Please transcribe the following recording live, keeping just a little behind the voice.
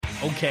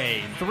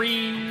Okay,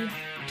 3,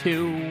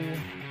 2,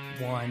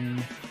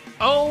 1.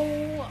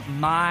 Oh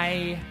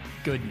my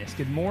goodness.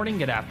 Good morning,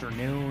 good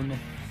afternoon.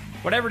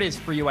 Whatever it is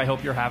for you, I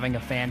hope you're having a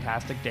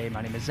fantastic day.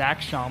 My name is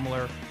Zach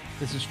Schaumler.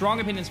 This is Strong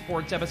Opinion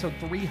Sports, episode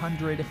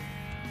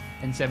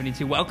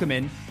 372. Welcome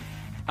in.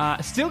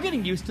 Still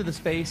getting used to the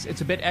space.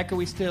 It's a bit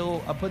echoey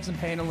still. I'll put some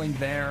paneling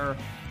there.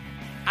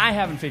 I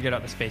haven't figured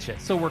out the space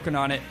yet. Still working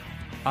on it.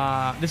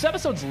 This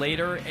episode's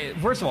later.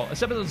 First of all,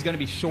 this episode's going to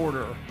be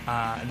shorter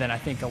than I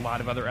think a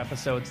lot of other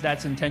episodes.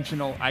 That's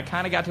intentional. I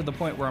kind of got to the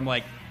point where I'm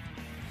like,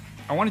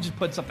 I want to just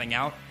put something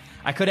out.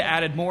 I could have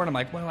added more, and I'm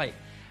like, well,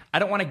 I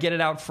don't want to get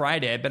it out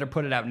Friday. I better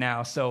put it out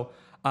now. So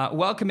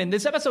welcome in.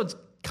 This episode's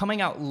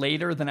coming out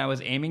later than I was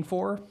aiming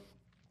for.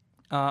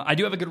 I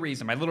do have a good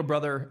reason. My little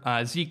brother,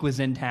 Zeke, was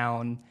in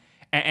town.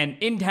 And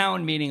in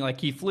town meaning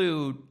like he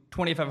flew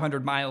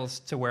 2,500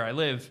 miles to where I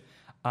live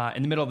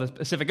in the middle of the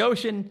Pacific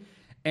Ocean.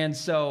 And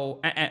so,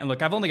 and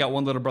look, I've only got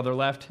one little brother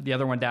left. The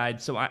other one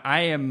died. So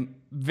I am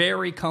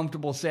very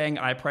comfortable saying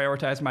I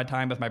prioritize my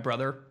time with my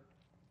brother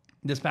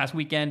this past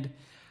weekend.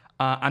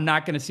 I'm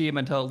not going to see him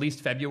until at least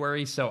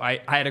February. So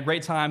I had a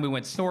great time. We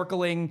went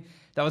snorkeling.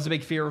 That was a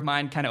big fear of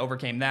mine. Kind of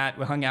overcame that.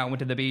 We hung out, went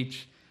to the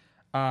beach.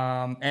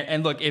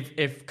 And look,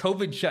 if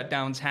COVID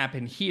shutdowns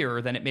happen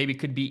here, then it maybe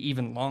could be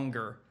even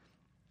longer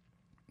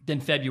than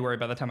February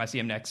by the time I see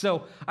him next.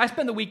 So I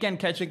spent the weekend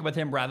catching up with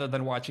him rather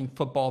than watching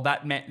football.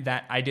 That meant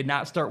that I did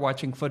not start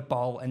watching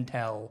football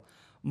until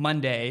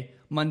Monday,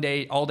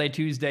 all day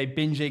Tuesday,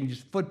 binging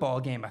just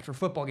football game after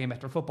football game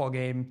after football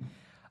game.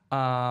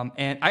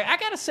 And I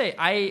gotta say,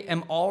 I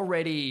am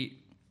already,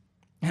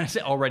 and I say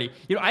already,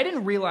 I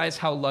didn't realize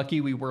how lucky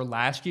we were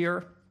last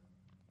year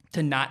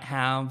to not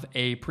have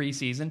a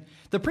preseason.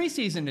 The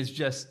preseason is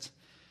just,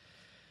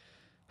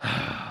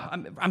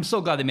 I'm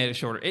so glad they made it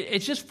shorter.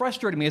 It's just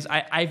frustrating me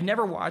because I've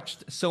never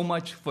watched so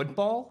much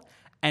football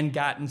and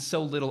gotten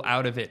so little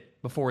out of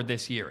it before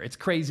this year. It's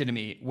crazy to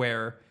me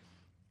where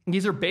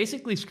these are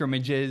basically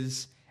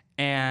scrimmages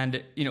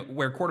and,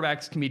 where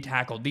quarterbacks can be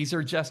tackled. These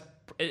are just,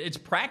 it's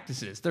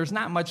practices. There's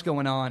not much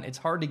going on. It's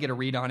hard to get a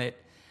read on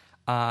it.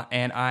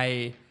 And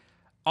I'm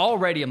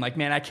like,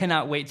 man, I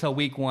cannot wait till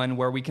week one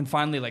where we can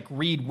finally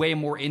read way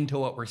more into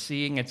what we're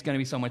seeing. It's going to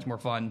be so much more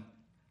fun.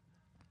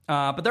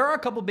 But there are a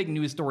couple big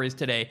news stories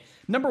today.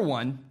 Number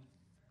one,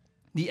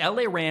 the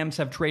LA Rams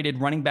have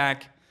traded running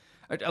back.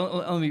 Let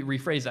me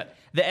rephrase that.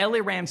 The LA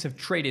Rams have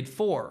traded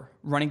for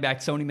running back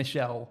Sony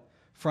Michel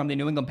from the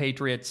New England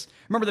Patriots.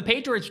 Remember, the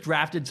Patriots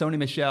drafted Sony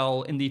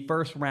Michel in the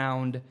first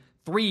round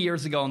 3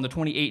 years ago in the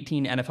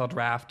 2018 NFL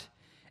draft.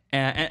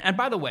 And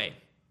by the way,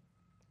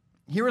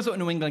 here's what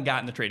New England got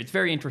in the trade. It's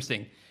very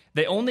interesting.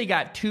 They only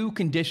got 2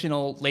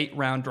 conditional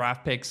late-round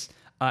draft picks.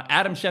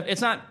 Adam Schefter,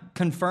 it's not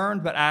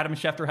confirmed, but Adam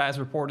Schefter has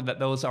reported that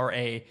those are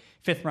a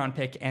 5th-round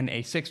pick and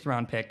a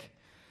 6th-round pick.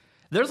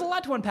 There's a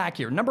lot to unpack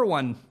here. Number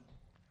one,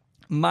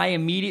 my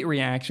immediate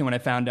reaction when I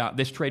found out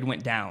this trade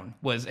went down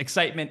was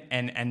excitement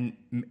and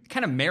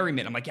kind of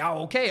merriment. I'm like,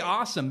 oh, okay,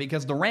 awesome,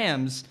 because the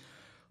Rams,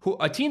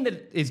 a team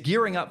that is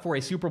gearing up for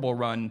a Super Bowl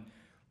run,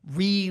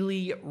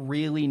 really,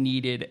 really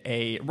needed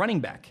a running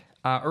back.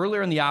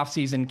 Earlier in the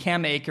offseason,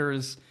 Cam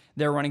Akers,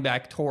 their running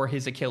back, tore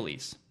his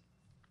Achilles.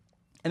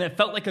 And it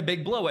felt like a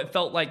big blow. It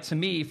felt like, to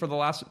me, for the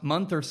last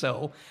month or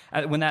so,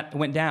 when that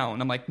went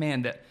down, I'm like,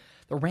 man,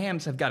 the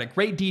Rams have got a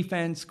great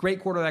defense,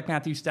 great quarterback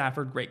Matthew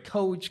Stafford, great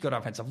coach, good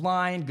offensive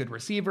line, good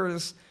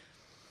receivers.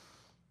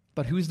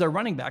 But who's their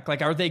running back?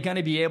 Are they going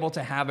to be able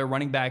to have a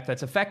running back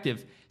that's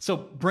effective? So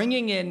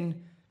bringing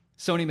in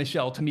Sony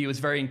Michel, to me, was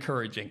very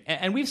encouraging.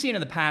 And we've seen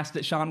in the past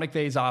that Sean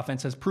McVay's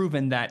offense has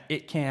proven that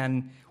it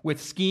can,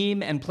 with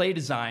scheme and play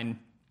design,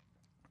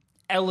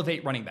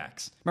 elevate running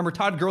backs. Remember,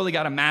 Todd Gurley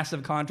got a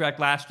massive contract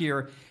last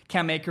year.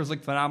 Cam Akers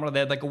looked phenomenal. They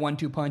had a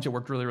 1-2 punch. It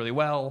worked really, really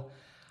well.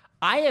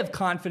 I have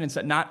confidence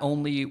that not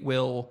only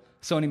will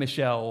Sony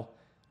Michel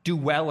do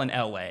well in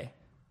LA,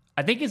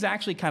 I think he's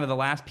actually kind of the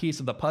last piece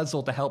of the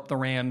puzzle to help the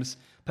Rams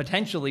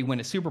potentially win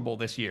a Super Bowl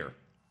this year.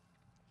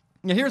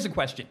 Now, here's a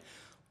question.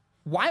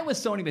 Why was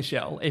Sony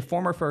Michel, a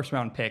former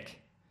first-round pick,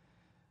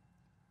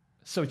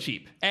 so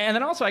cheap? And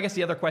then also, I guess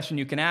the other question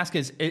you can ask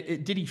is,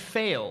 did he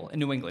fail in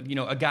New England?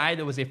 A guy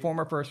that was a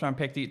former first-round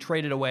pick that he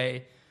traded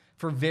away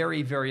for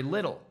very, very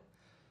little.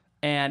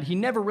 And he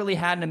never really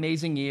had an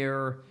amazing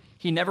year.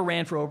 He never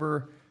ran for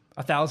over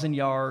 1,000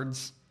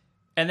 yards.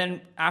 And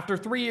then after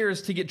 3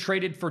 years to get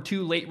traded for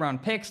 2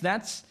 late-round picks,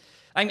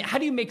 how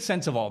do you make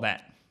sense of all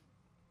that?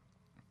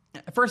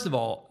 First of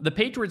all, the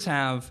Patriots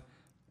have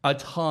a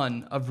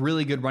ton of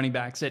really good running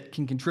backs that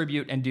can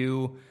contribute and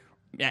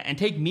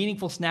take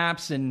meaningful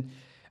snaps and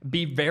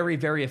be very,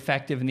 very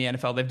effective in the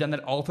NFL. They've done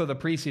that all through the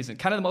preseason.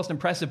 Kind of the most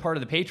impressive part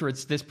of the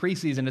Patriots this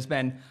preseason has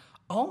been,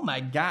 oh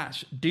my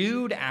gosh,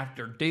 dude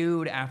after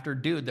dude after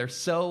dude. They're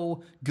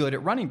so good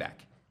at running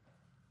back.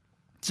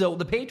 So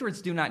the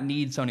Patriots do not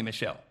need Sony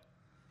Michel.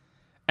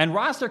 And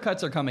roster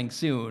cuts are coming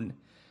soon.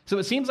 So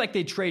it seems like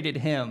they traded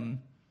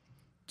him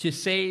to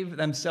save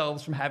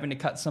themselves from having to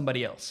cut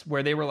somebody else,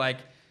 where they were like,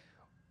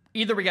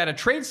 either we got to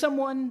trade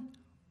someone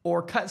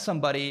or cut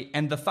somebody.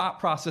 And the thought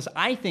process,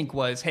 I think,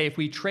 was, hey, if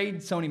we trade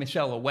Sony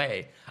Michel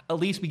away, at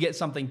least we get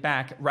something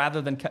back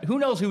rather than cut. Who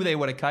knows who they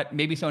would have cut?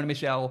 Maybe Sony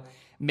Michel,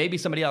 maybe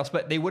somebody else,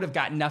 but they would have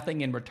got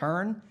nothing in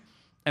return.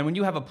 And when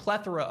you have a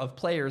plethora of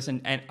players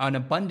and an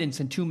abundance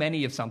and too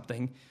many of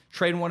something,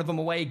 trade one of them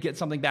away, get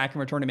something back in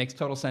return. It makes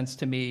total sense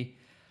to me.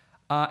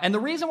 And the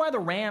reason why the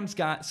Rams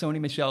got Sony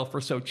Michel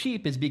for so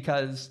cheap is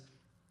because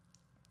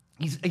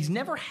he's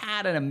never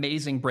had an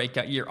amazing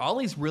breakout year. All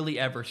he's really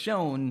ever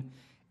shown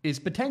is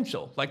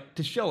potential, like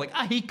to show like,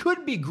 he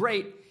could be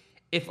great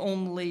if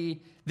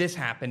only this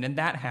happened and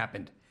that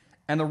happened.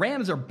 And the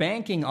Rams are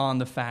banking on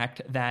the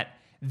fact that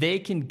they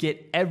can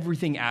get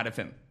everything out of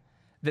him,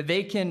 that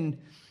they can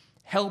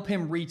help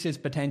him reach his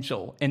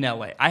potential in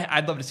LA.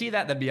 I'd love to see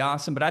that. That'd be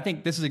awesome. But I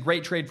think this is a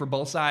great trade for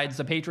both sides.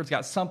 The Patriots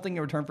got something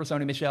in return for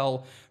Sony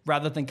Michel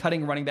rather than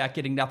cutting a running back,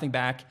 getting nothing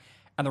back.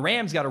 And the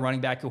Rams got a running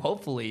back who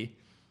hopefully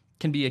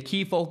can be a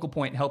key focal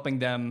point helping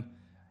them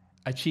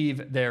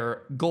achieve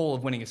their goal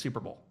of winning a Super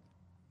Bowl.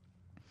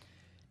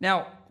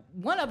 Now,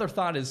 one other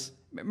thought is,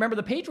 remember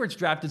the Patriots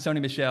drafted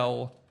Sony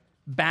Michel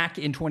back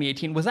in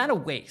 2018. Was that a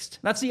waste?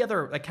 That's the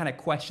other kind of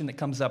question that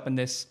comes up in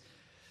this,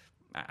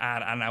 I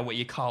don't know what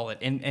you call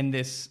it, in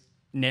this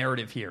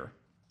narrative here.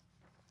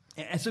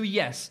 And so,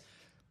 yes,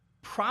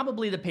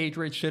 probably the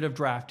Patriots should have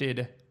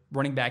drafted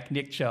running back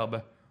Nick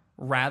Chubb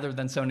rather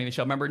than Sony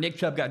Michel. Remember, Nick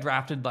Chubb got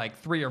drafted like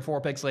 3 or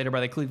 4 picks later by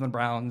the Cleveland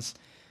Browns.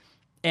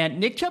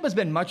 And Nick Chubb has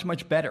been much,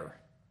 much better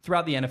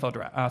throughout the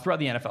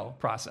NFL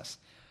process.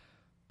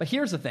 But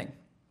here's the thing.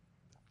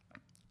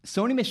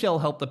 Sony Michel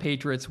helped the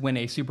Patriots win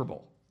a Super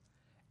Bowl.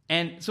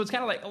 And so it's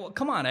kind of like, oh,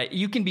 come on,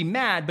 you can be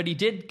mad, but he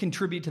did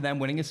contribute to them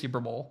winning a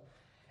Super Bowl.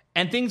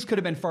 And things could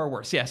have been far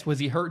worse. Yes, was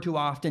he hurt too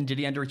often? Did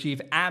he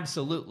underachieve?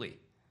 Absolutely.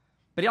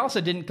 But he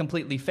also didn't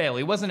completely fail.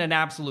 He wasn't an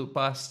absolute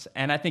bust.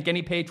 And I think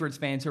any Patriots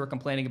fans who are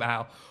complaining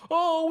about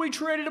how, we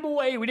traded him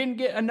away, we didn't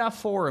get enough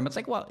for him. It's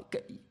like, well,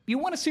 you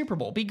won a Super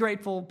Bowl. Be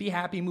grateful, be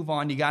happy, move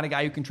on. You got a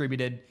guy who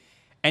contributed,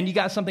 and you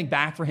got something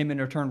back for him in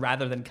return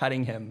rather than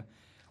cutting him,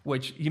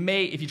 which you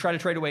may, if you try to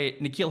trade away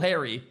N'Keal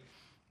Harry,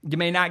 you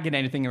may not get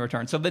anything in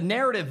return. So the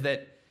narrative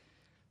that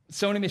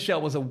Sony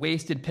Michel was a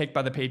wasted pick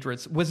by the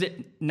Patriots, was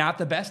it not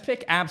the best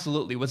pick?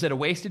 Absolutely. Was it a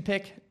wasted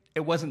pick?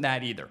 It wasn't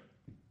that either.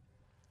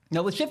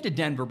 Now let's shift to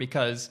Denver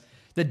because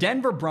the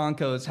Denver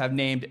Broncos have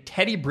named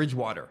Teddy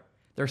Bridgewater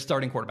their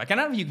starting quarterback. And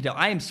I don't know if you can tell,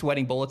 I am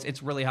sweating bullets.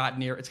 It's really hot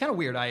in here. It's kind of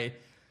weird.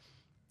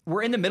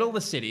 We're in the middle of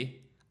the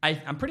city.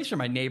 I'm pretty sure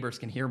my neighbors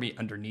can hear me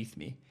underneath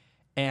me.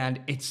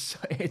 And it's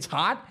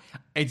hot.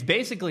 It's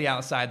basically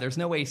outside. There's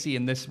no AC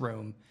in this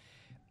room.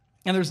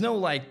 And there's no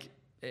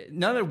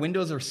none of the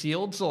windows are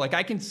sealed. So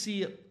I can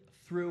see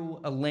through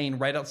a lane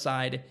right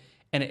outside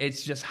and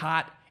it's just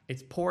hot.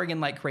 It's pouring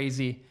in like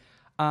crazy.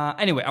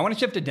 Anyway, I want to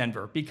shift to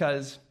Denver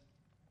because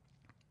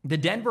the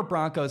Denver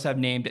Broncos have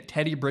named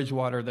Teddy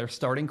Bridgewater their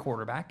starting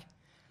quarterback.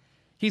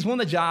 He's won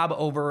the job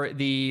over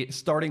the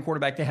starting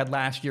quarterback they had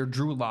last year,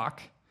 Drew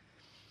Lock.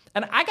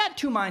 And I got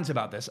two minds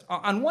about this.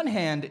 On one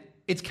hand,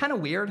 it's kind of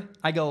weird.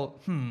 I go,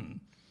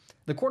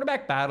 the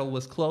quarterback battle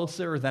was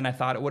closer than I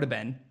thought it would have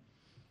been.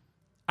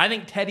 I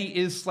think Teddy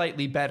is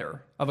slightly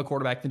better of a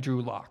quarterback than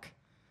Drew Lock.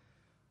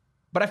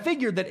 But I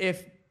figured that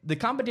if the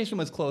competition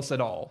was close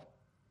at all,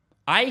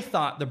 I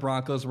thought the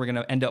Broncos were going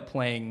to end up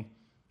playing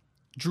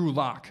Drew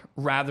Lock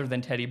rather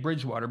than Teddy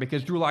Bridgewater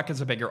because Drew Lock has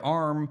a bigger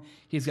arm.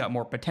 He's got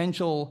more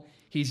potential.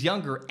 He's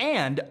younger.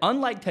 And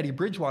unlike Teddy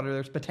Bridgewater,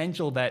 there's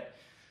potential that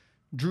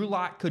Drew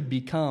Lock could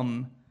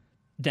become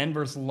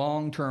Denver's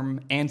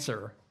long-term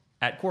answer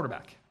at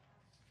quarterback.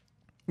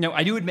 Now,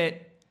 I do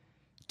admit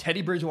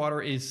Teddy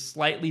Bridgewater is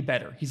slightly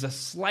better. He's a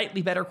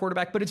slightly better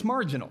quarterback, but it's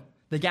marginal.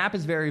 The gap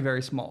is very,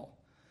 very small.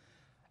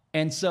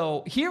 And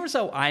so here's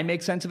how I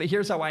make sense of it.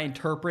 Here's how I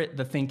interpret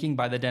the thinking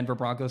by the Denver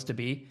Broncos to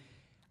be.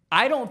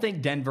 I don't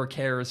think Denver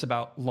cares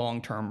about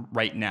long-term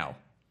right now.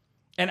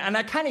 And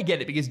I kind of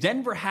get it because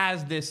Denver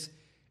has this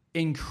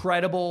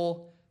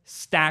incredible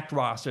stacked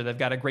roster. They've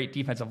got a great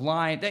defensive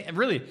line. They have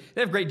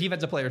great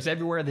defensive players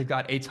everywhere. They've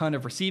got a ton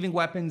of receiving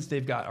weapons.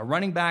 They've got a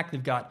running back.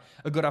 They've got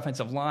a good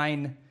offensive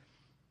line.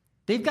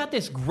 They've got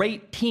this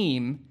great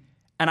team,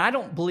 and I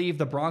don't believe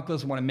the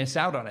Broncos want to miss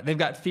out on it. They've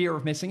got fear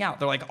of missing out.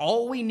 They're like,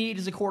 all we need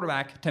is a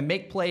quarterback to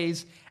make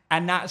plays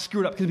and not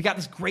screw it up because we got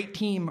this great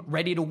team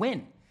ready to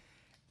win.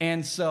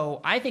 And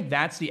so I think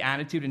that's the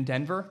attitude in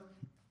Denver.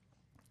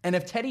 And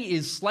if Teddy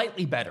is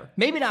slightly better,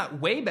 maybe not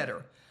way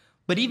better,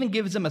 but even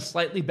gives them a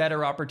slightly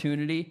better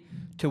opportunity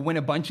to win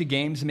a bunch of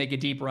games and make a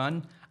deep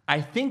run,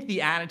 I think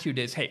the attitude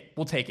is, hey,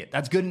 we'll take it.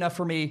 That's good enough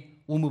for me.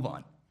 We'll move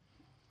on.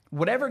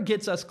 Whatever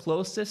gets us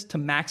closest to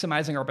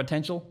maximizing our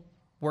potential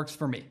works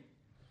for me.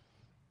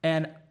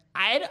 And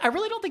I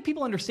really don't think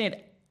people understand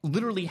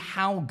literally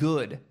how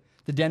good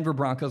the Denver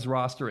Broncos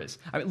roster is.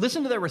 I mean,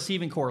 listen to their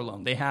receiving core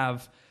alone. They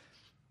have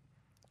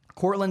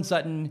Courtland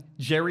Sutton,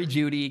 Jerry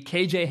Jeudy,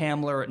 KJ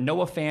Hamler,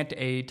 Noah Fant,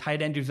 a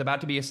tight end who's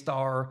about to be a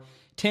star,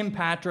 Tim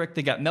Patrick.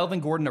 They got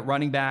Melvin Gordon at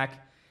running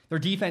back. Their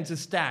defense is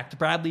stacked.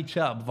 Bradley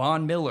Chubb,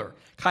 Von Miller,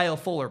 Kyle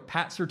Fuller,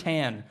 Pat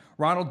Surtain,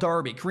 Ronald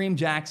Darby, Kareem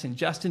Jackson,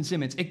 Justin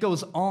Simmons. It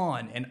goes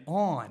on and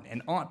on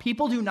and on.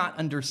 People do not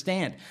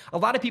understand. A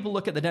lot of people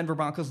look at the Denver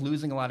Broncos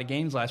losing a lot of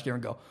games last year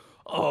and go,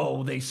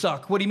 oh, they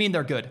suck. What do you mean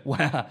they're good?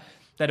 Well,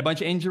 they had a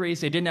bunch of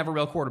injuries. They didn't have a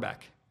real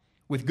quarterback.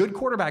 With good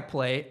quarterback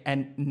play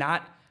and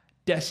not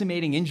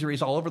decimating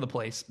injuries all over the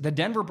place, the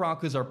Denver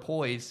Broncos are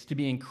poised to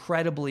be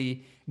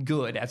incredibly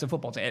good as a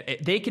football team.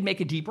 They could make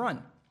a deep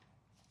run.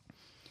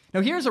 Now,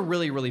 here's a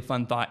really, really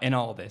fun thought in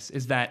all of this,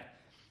 is that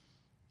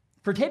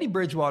for Teddy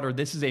Bridgewater,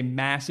 this is a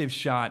massive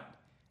shot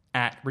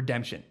at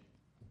redemption.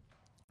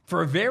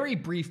 For a very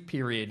brief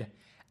period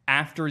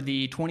after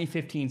the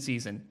 2015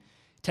 season,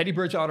 Teddy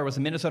Bridgewater was a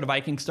Minnesota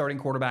Vikings starting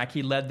quarterback.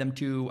 He led them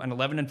to an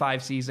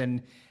 11-5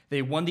 season.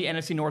 They won the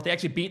NFC North. They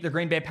actually beat the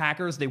Green Bay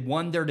Packers. They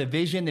won their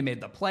division. They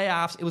made the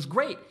playoffs. It was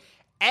great.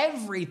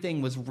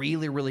 Everything was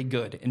really, really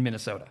good in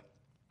Minnesota.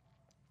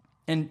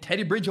 And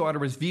Teddy Bridgewater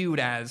was viewed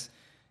as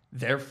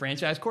their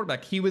franchise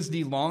quarterback. He was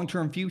the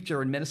long-term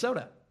future in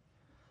Minnesota.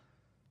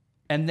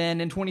 And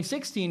then in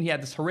 2016, he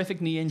had this horrific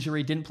knee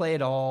injury, didn't play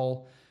at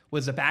all,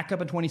 was a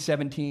backup in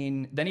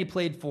 2017. Then he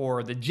played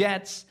for the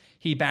Jets.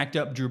 He backed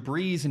up Drew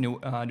Brees in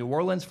New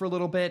Orleans for a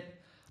little bit.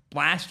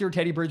 Last year,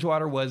 Teddy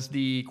Bridgewater was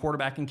the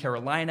quarterback in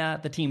Carolina.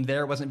 The team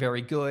there wasn't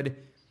very good.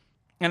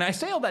 And I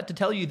say all that to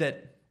tell you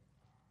that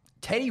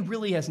Teddy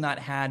really has not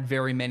had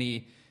very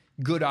many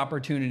good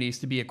opportunities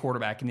to be a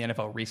quarterback in the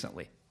NFL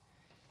recently.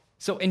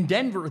 So in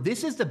Denver,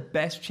 this is the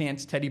best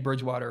chance Teddy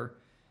Bridgewater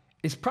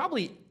is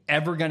probably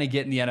ever going to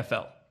get in the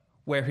NFL,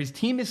 where his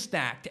team is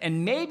stacked,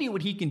 and maybe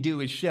what he can do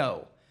is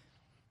show,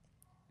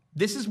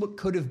 this is what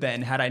could have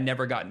been had I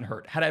never gotten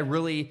hurt, had I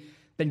really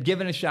been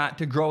given a shot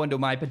to grow into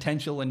my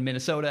potential in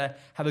Minnesota,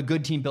 have a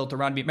good team built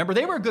around me. Remember,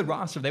 they were a good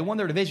roster. They won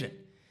their division.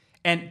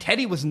 And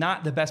Teddy was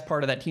not the best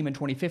part of that team in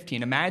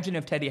 2015. Imagine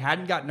if Teddy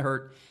hadn't gotten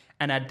hurt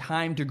and had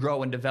time to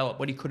grow and develop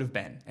what he could have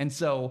been. And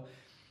so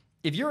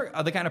if you're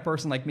the kind of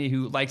person like me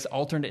who likes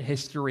alternate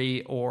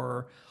history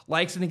or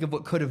likes to think of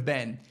what could have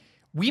been,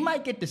 we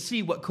might get to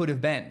see what could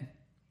have been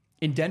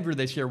in Denver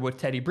this year with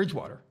Teddy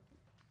Bridgewater.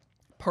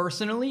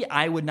 Personally,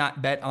 I would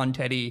not bet on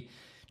Teddy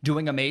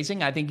doing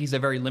amazing. I think he's a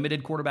very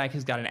limited quarterback.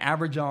 He's got an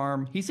average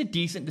arm. He's a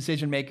decent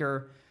decision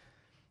maker.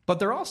 But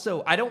they're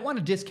also, I don't want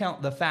to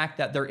discount the fact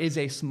that there is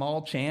a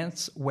small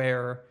chance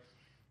where,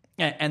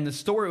 and the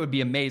story would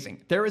be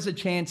amazing, there is a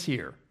chance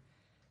here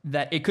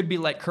that it could be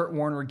like Kurt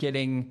Warner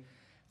getting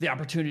the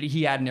opportunity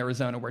he had in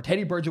Arizona, where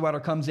Teddy Bridgewater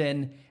comes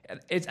in.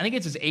 I think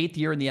it's his 8th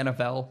year in the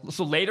NFL.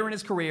 So later in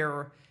his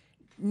career,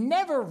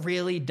 never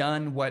really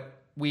done what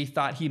we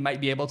thought he might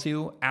be able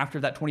to after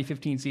that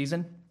 2015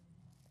 season.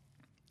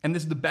 And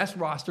this is the best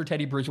roster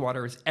Teddy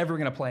Bridgewater is ever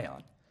going to play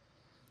on.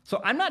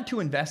 So I'm not too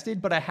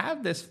invested, but I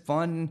have this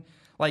fun,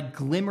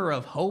 glimmer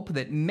of hope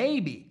that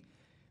maybe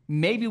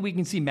we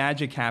can see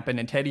magic happen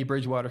and Teddy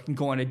Bridgewater can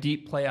go on a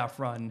deep playoff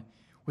run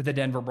with the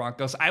Denver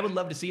Broncos. I would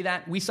love to see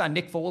that. We saw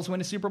Nick Foles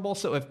win a Super Bowl.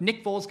 So if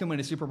Nick Foles can win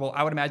a Super Bowl,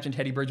 I would imagine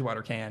Teddy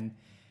Bridgewater can.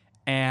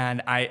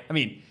 And I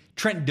mean,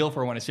 Trent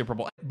Dilfer won a Super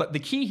Bowl. But the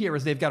key here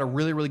is they've got a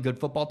really, really good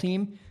football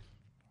team.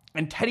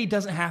 And Teddy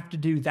doesn't have to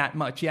do that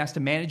much. He has to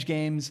manage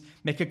games,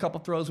 make a couple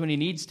throws when he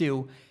needs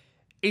to.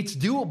 It's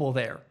doable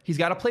there. He's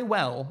got to play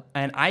well.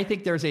 And I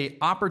think there's an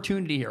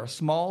opportunity here, a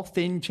small,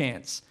 thin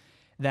chance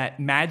that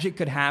magic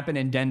could happen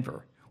in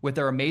Denver with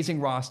their amazing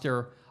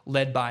roster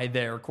led by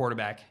their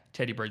quarterback,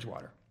 Teddy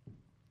Bridgewater.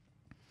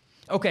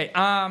 Okay,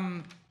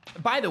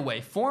 by the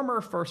way,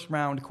 former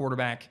first-round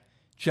quarterback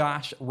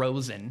Josh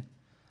Rosen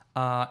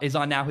is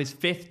on now his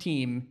 5th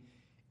team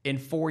in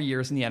 4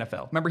 years in the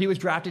NFL. Remember, he was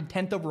drafted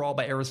 10th overall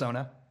by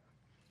Arizona.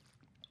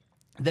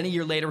 Then a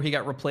year later, he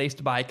got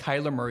replaced by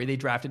Kyler Murray. They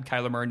drafted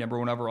Kyler Murray number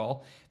 1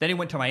 overall. Then he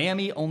went to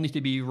Miami, only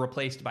to be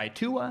replaced by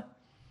Tua.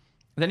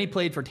 Then he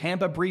played for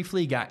Tampa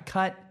briefly, got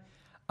cut.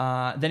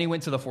 Then he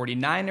went to the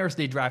 49ers.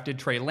 They drafted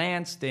Trey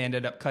Lance. They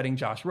ended up cutting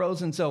Josh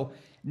Rosen. So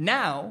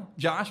now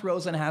Josh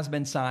Rosen has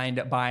been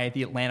signed by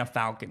the Atlanta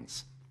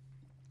Falcons.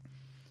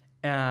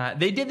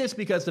 They did this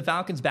because the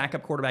Falcons'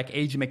 backup quarterback,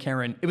 A.J.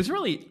 McCarron, it was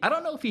really, I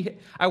don't know if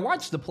I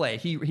watched the play.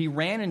 He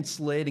ran and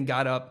slid and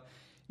got up,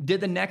 did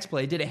the next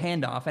play, did a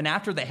handoff. And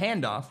after the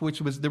handoff,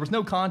 there was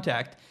no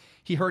contact,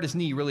 he hurt his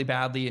knee really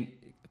badly and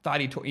thought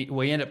he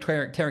ended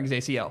up tearing his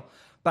ACL.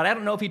 But I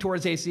don't know if he tore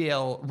his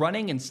ACL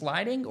running and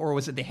sliding, or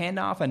was it the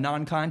handoff, a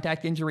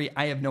non-contact injury?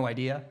 I have no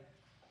idea.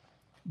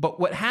 But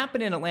what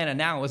happened in Atlanta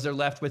now is they're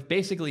left with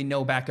basically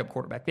no backup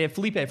quarterback. They have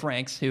Felipe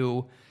Franks,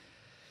 who,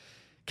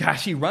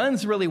 gosh, he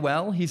runs really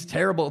well. He's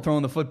terrible at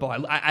throwing the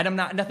football. I'm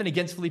nothing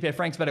against Felipe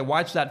Franks, but I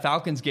watched that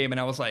Falcons game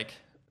and I was like,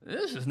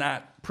 this is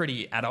not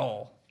pretty at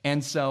all.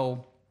 And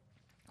so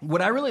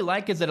what I really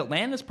like is that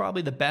Atlanta's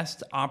probably the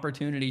best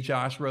opportunity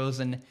Josh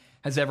Rosen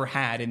has ever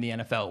had in the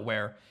NFL,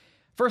 where,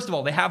 first of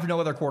all, they have no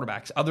other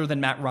quarterbacks other than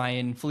Matt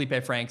Ryan,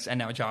 Felipe Franks, and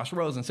now Josh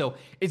Rosen. So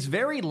it's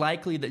very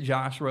likely that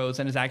Josh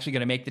Rosen is actually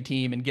going to make the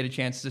team and get a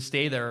chance to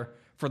stay there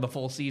for the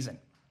full season.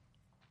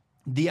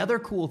 The other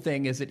cool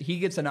thing is that he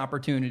gets an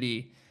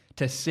opportunity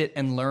to sit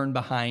and learn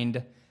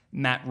behind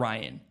Matt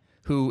Ryan,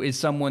 who is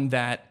someone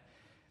that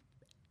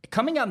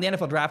coming out in the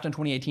NFL draft in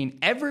 2018,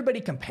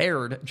 everybody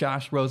compared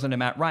Josh Rosen to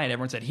Matt Ryan.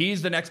 Everyone said,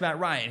 he's the next Matt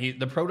Ryan.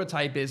 The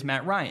prototype is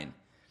Matt Ryan.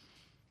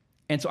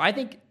 And so I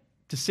think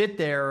to sit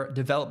there,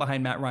 develop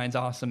behind Matt Ryan's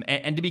awesome.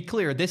 And to be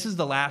clear, this is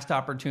the last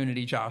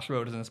opportunity Josh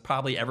Rosen is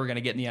probably ever going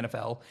to get in the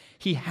NFL.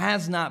 He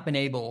has not been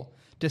able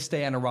to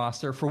stay on a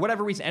roster for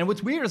whatever reason. And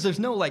what's weird is there's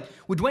no, like,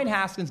 when Dwayne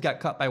Haskins got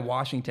cut by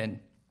Washington,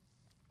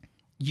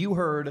 you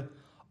heard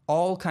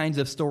all kinds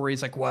of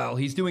stories like, well,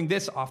 he's doing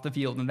this off the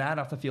field and that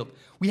off the field.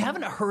 We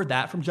haven't heard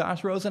that from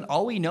Josh Rosen.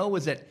 All we know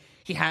is that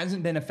he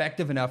hasn't been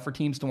effective enough for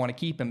teams to want to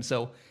keep him.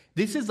 So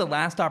this is the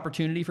last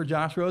opportunity for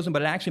Josh Rosen,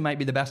 but it actually might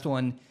be the best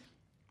one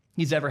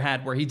he's ever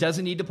had, where he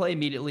doesn't need to play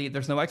immediately.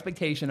 There's no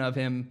expectation of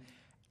him.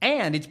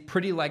 And it's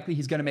pretty likely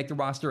he's going to make the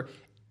roster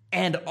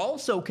and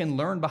also can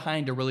learn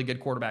behind a really good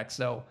quarterback.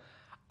 So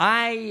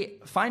I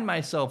find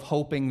myself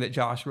hoping that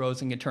Josh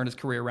Rosen can turn his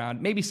career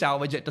around, maybe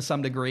salvage it to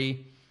some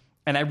degree.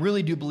 And I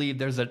really do believe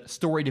there's a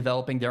story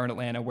developing there in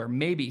Atlanta where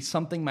maybe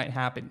something might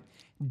happen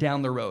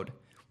down the road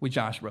with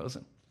Josh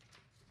Rosen.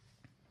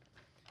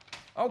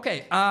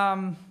 Okay,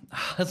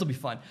 this will be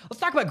fun. Let's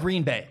talk about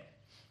Green Bay.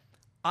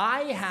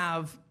 I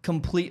have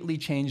completely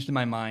changed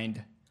my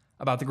mind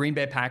about the Green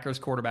Bay Packers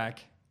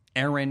quarterback,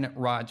 Aaron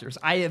Rodgers.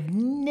 I have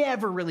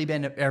never really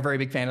been a very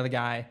big fan of the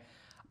guy.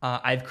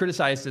 I've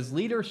criticized his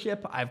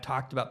leadership. I've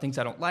talked about things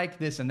I don't like,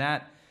 this and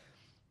that.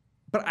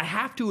 But I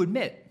have to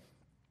admit,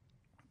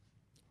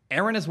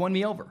 Aaron has won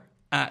me over.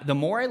 The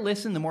more I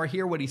listen, the more I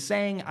hear what he's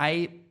saying,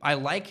 I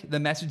like the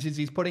messages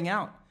he's putting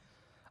out.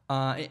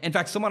 In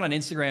fact, someone on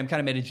Instagram kind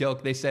of made a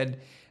joke. They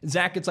said,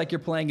 Zach, it's like you're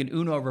playing an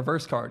Uno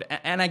reverse card.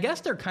 And I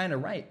guess they're kind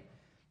of right.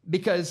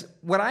 Because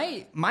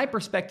my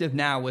perspective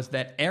now was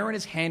that Aaron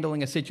is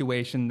handling a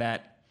situation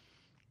that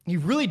he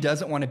really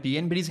doesn't want to be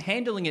in, but he's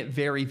handling it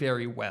very,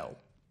 very well.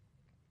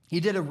 He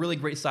did a really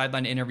great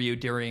sideline interview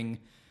during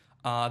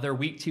their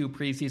Week 2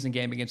 preseason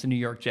game against the New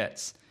York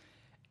Jets.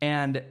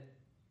 And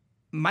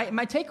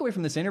my takeaway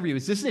from this interview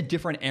is this is a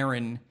different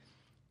Aaron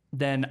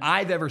than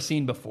I've ever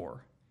seen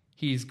before.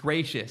 He's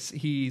gracious.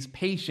 He's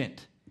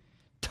patient.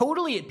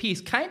 Totally at peace.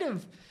 Kind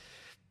of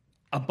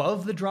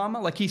above the drama.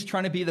 Like he's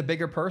trying to be the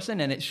bigger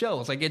person, and it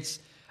shows. Like he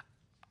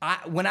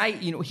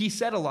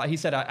said a lot. He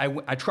said,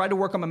 I tried to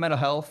work on my mental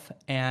health,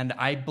 and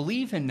I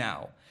believe him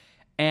now.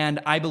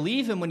 And I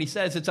believe him when he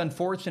says it's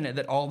unfortunate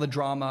that all the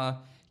drama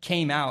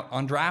came out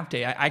on draft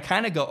day. I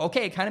kind of go,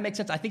 okay, it kind of makes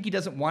sense. I think he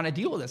doesn't want to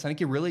deal with this. I think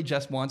he really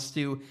just wants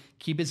to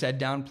keep his head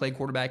down, play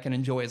quarterback, and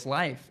enjoy his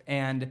life.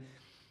 And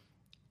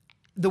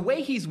the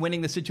way he's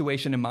winning the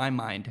situation in my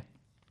mind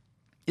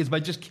is by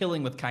just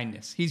killing with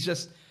kindness. He's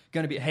just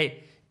going to be,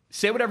 hey,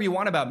 say whatever you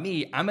want about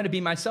me. I'm going to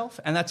be myself,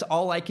 and that's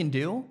all I can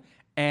do.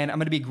 And I'm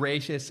going to be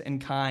gracious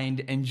and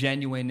kind and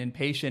genuine and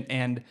patient.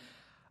 And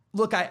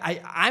look,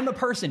 I'm a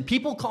person.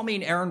 People call me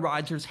an Aaron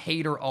Rodgers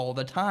hater all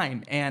the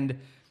time. And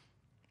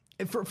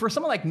for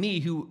someone like me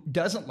who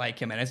doesn't like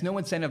him and has no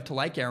incentive to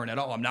like Aaron at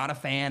all, I'm not a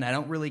fan, I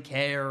don't really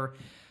care.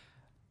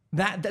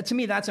 That to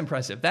me, that's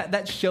impressive.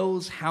 That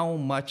shows how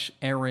much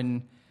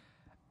Aaron,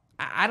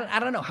 I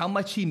don't know, how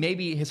much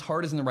maybe his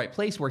heart is in the right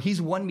place where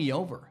he's won me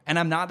over. And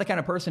I'm not the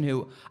kind of person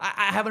who,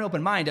 I have an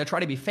open mind, I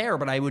try to be fair,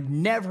 but I would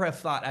never have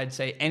thought I'd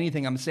say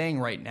anything I'm saying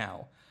right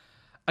now.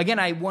 Again,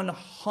 I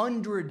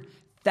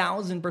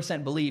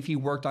 100,000% believe he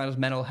worked on his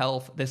mental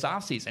health this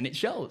offseason. It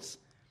shows.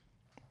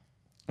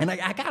 And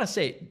I gotta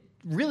say,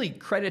 really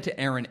credit to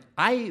Aaron.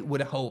 I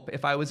would hope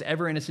if I was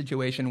ever in a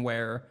situation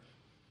where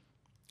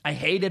I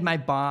hated my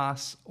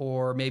boss,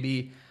 or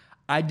maybe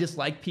I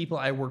disliked people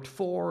I worked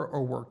for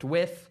or worked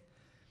with,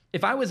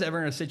 if I was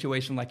ever in a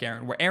situation like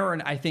Aaron, where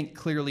Aaron, I think,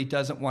 clearly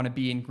doesn't want to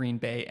be in Green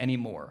Bay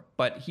anymore,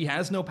 but he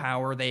has no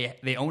power,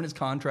 they own his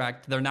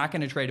contract, they're not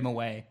going to trade him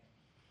away,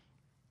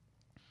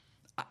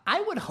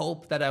 I would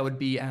hope that I would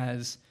be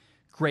as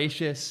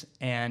gracious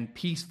and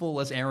peaceful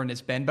as Aaron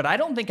has been, but I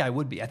don't think I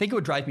would be. I think it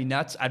would drive me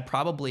nuts. I'd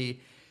probably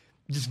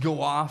just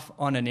go off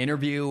on an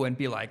interview and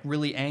be like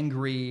really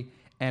angry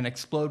and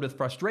explode with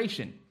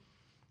frustration.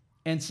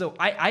 And so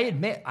I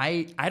admit,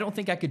 I don't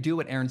think I could do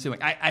what Aaron's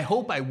doing. I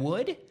hope I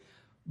would,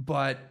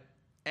 but,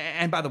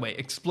 and by the way,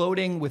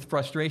 exploding with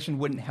frustration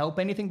wouldn't help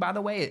anything, by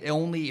the way. It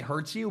only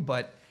hurts you,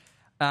 but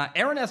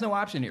Aaron has no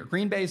option here.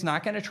 Green Bay's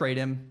not going to trade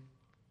him.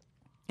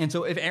 And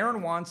so if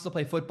Aaron wants to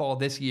play football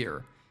this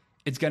year,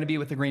 it's going to be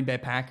with the Green Bay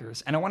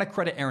Packers. And I want to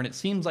credit Aaron. It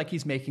seems like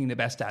he's making the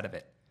best out of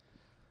it.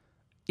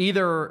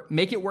 Either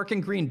make it work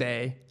in Green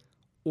Bay,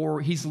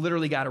 or he's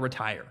literally got to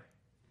retire.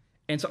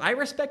 And so I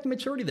respect the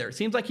maturity there. It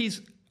seems like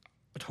he's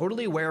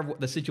totally aware of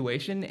the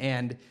situation,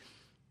 and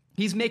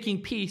he's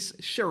making peace.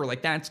 Sure,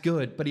 like that's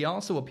good. But he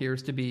also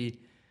appears to be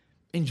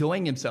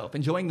enjoying himself,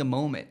 enjoying the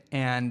moment.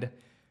 And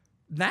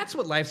that's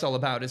what life's all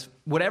about, is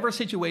whatever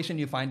situation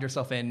you find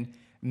yourself in,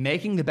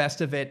 making the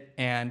best of it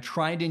and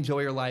trying to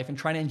enjoy your life and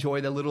trying to enjoy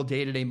the little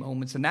day-to-day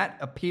moments. And that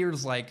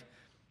appears like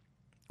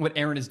what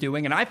Aaron is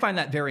doing. And I find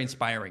that very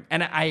inspiring.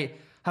 And I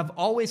have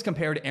always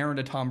compared Aaron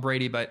to Tom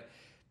Brady, but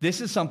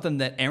this is something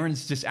that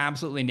Aaron's just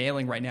absolutely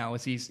nailing right now.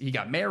 Is he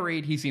got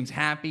married, he seems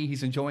happy,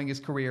 he's enjoying his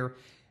career,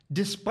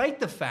 despite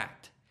the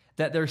fact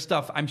that there's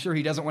stuff I'm sure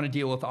he doesn't want to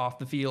deal with off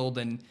the field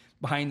and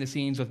behind the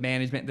scenes with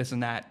management, this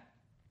and that.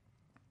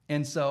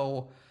 And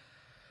so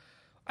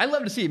I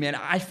love to see it, man.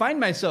 I find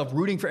myself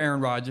rooting for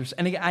Aaron Rodgers.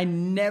 And again, I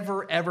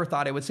never, ever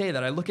thought I would say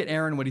that. I look at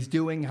Aaron, what he's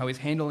doing, how he's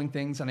handling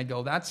things, and I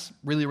go, that's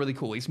really, really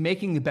cool. He's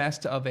making the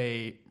best of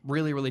a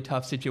really, really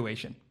tough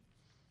situation.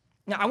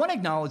 Now, I want to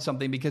acknowledge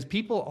something because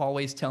people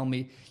always tell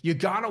me, you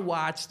got to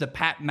watch the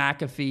Pat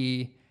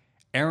McAfee,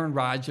 Aaron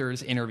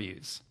Rodgers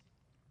interviews.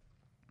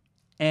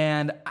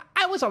 And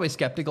I was always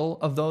skeptical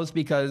of those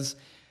because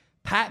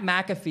Pat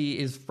McAfee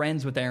is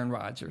friends with Aaron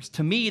Rodgers.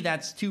 To me,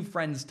 that's two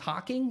friends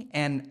talking,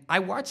 and I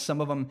watched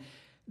some of them.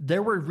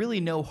 There were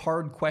really no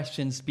hard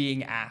questions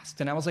being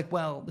asked. And I was like,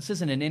 well, this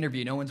isn't an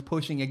interview. No one's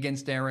pushing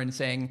against Aaron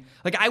saying,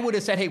 like, I would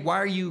have said, hey, why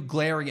are you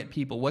glaring at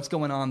people? What's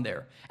going on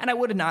there? And I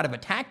would not have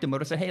attacked him. I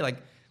would have said, hey, like,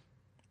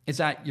 is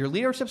that your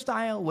leadership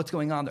style? What's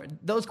going on there?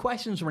 Those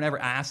questions were never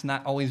asked, and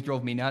that always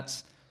drove me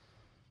nuts.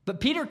 But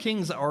Peter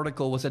King's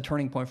article was a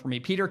turning point for me.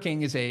 Peter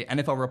King is a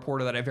NFL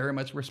reporter that I very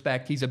much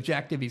respect. He's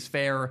objective. He's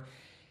fair.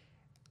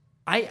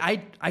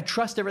 I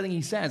trust everything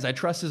he says. I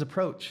trust his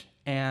approach.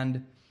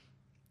 And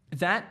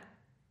that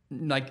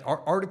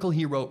article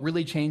he wrote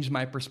really changed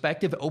my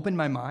perspective, opened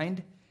my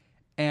mind.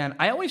 And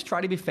I always try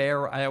to be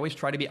fair. I always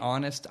try to be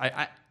honest.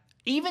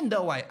 Even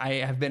though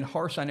I have been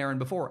harsh on Aaron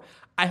before,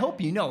 I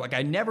hope you know, like,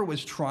 I never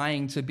was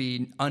trying to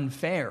be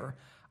unfair.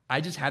 I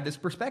just had this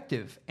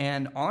perspective.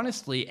 And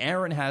honestly,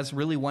 Aaron has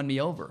really won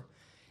me over.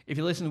 If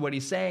you listen to what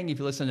he's saying, if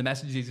you listen to the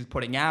messages he's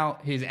putting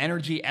out, his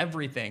energy,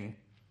 everything,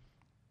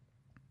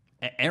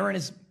 Aaron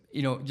is,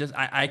 just,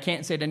 I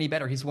can't say it any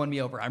better. He's won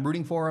me over. I'm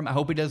rooting for him. I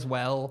hope he does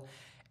well.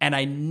 And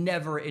I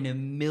never in a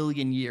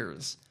million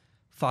years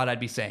thought I'd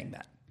be saying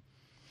that.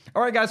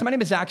 All right, guys, my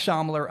name is Zach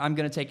Schomler. I'm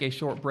going to take a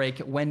short break.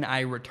 When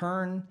I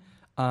return,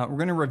 we're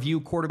going to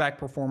review quarterback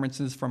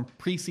performances from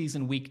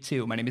preseason week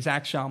 2. My name is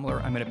Zach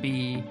Schomler. I'm going to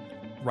be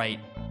right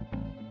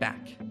back.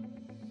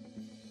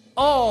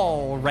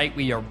 All right,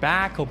 we are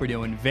back. Hope we're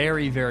doing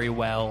very, very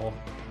well.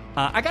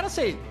 I got to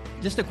say,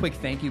 just a quick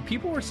thank you.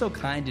 People were so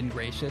kind and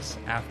gracious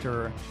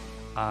after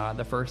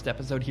the first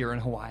episode here in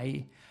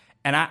Hawaii.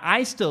 And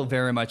I still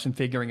very much am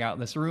figuring out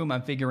this room.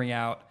 I'm figuring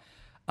out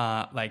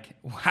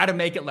how to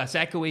make it less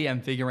echoey.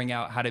 I'm figuring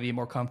out how to be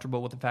more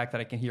comfortable with the fact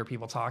that I can hear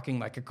people talking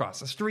like across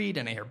the street,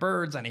 and I hear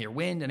birds, and I hear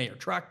wind, and I hear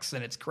trucks,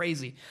 and it's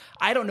crazy.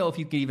 I don't know if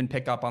you can even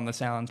pick up on the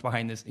sounds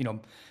behind this,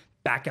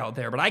 back out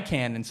there, but I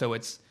can. And so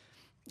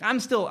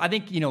I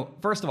think,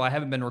 first of all, I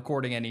haven't been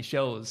recording any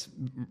shows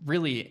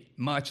really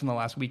much in the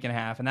last week and a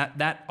half. And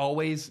that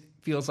always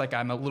feels like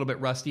I'm a little bit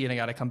rusty and I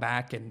got to come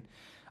back and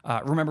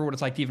remember what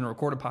it's like to even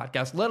record a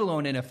podcast, let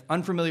alone in an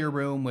unfamiliar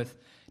room with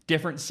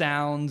different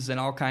sounds and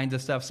all kinds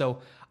of stuff. So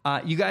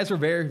you guys are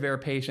very, very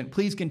patient.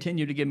 Please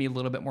continue to give me a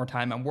little bit more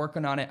time. I'm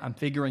working on it. I'm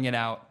figuring it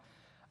out.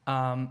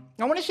 I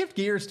want to shift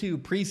gears to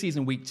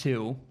preseason week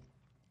 2.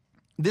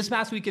 This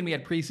past weekend, we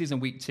had preseason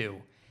week 2.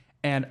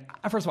 And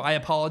first of all, I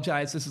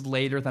apologize. This is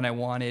later than I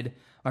wanted.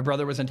 My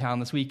brother was in town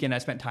this weekend. I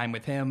spent time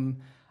with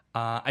him.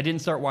 I didn't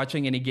start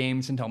watching any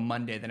games until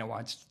Monday. Then I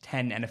watched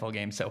 10 NFL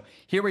games. So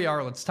here we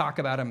are. Let's talk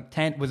about them.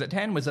 10, was it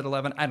 10? Was it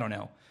 11? I don't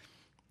know.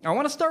 I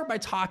want to start by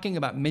talking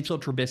about Mitchell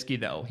Trubisky,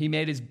 though. He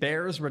made his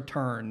Bears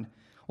return.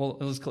 Well,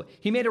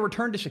 he made a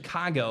return to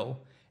Chicago,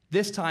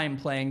 this time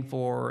playing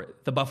for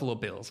the Buffalo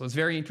Bills. It was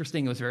very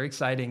interesting. It was very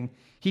exciting.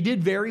 He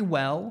did very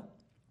well.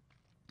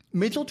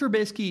 Mitchell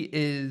Trubisky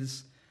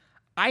is,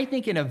 I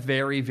think, in a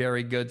very,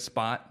 very good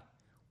spot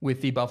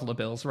with the Buffalo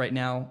Bills right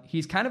now.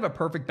 He's kind of a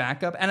perfect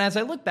backup. And as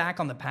I look back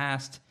on the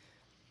past,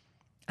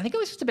 I think it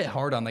was just a bit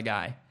hard on the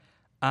guy.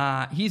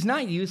 He's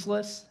not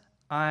useless.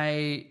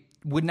 I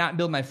would not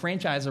build my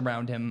franchise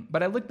around him,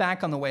 but I look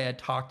back on the way I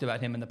talked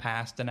about him in the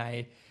past, and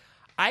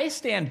I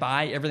stand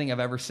by everything I've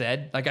ever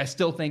said. Like, I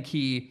still think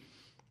he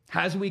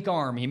has a weak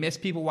arm. He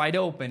missed people wide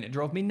open. It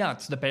drove me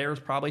nuts. The Bears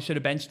probably should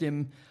have benched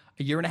him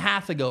a year and a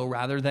half ago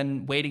rather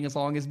than waiting as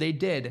long as they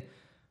did.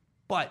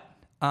 But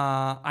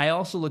I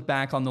also look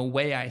back on the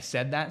way I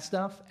said that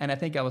stuff, and I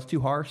think I was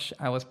too harsh.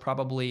 I was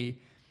probably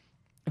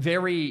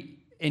very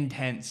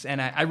intense,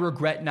 and I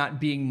regret not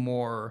being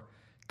more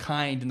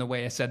kind in the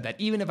way I said that.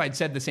 Even if I'd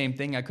said the same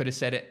thing, I could have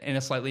said it in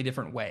a slightly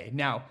different way.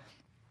 Now,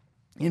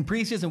 in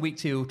preseason week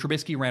 2,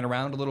 Trubisky ran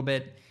around a little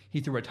bit. He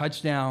threw a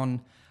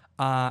touchdown.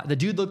 The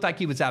dude looked like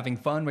he was having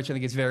fun, which I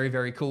think is very,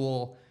 very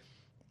cool.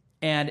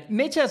 And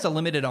Mitch has a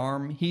limited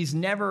arm. He's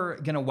never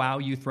going to wow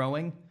you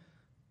throwing,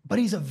 but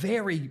he's a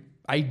very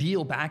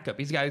ideal backup.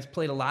 He's a guy who's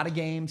played a lot of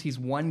games. He's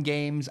won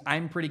games.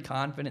 I'm pretty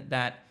confident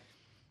that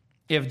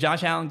if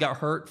Josh Allen got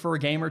hurt for a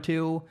game or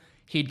two,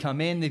 he'd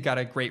come in. They've got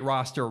a great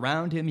roster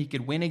around him. He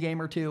could win a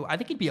game or two. I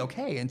think he'd be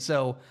okay. And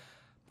so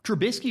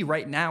Trubisky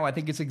right now, I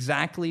think it's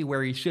exactly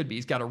where he should be.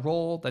 He's got a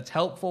role that's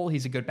helpful.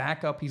 He's a good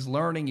backup. He's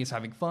learning. He's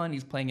having fun.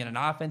 He's playing in an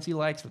offense he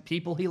likes with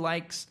people he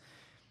likes.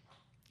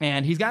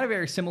 And he's got a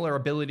very similar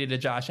ability to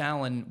Josh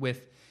Allen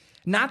with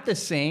not the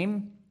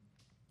same.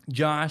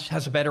 Josh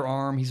has a better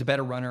arm. He's a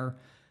better runner.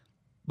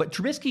 But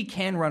Trubisky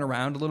can run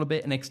around a little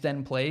bit and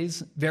extend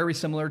plays, very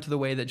similar to the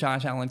way that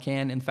Josh Allen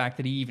can. In fact,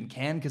 that he even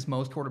can, because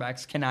most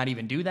quarterbacks cannot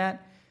even do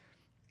that.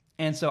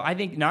 And so I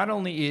think not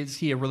only is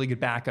he a really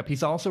good backup,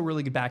 he's also a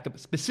really good backup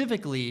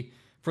specifically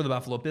for the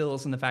Buffalo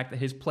Bills, and the fact that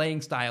his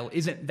playing style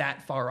isn't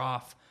that far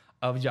off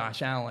of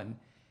Josh Allen.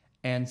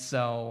 And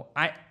so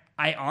I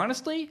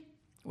honestly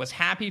was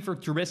happy for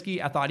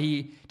Trubisky. I thought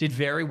he did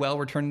very well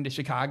returning to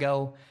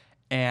Chicago.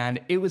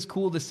 And it was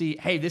cool to see,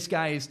 hey, this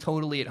guy is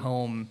totally at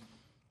home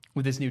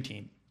with this new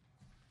team.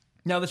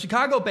 Now, the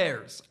Chicago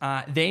Bears,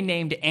 they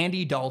named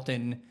Andy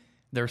Dalton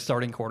their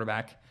starting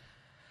quarterback.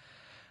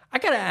 I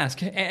got to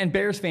ask, and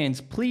Bears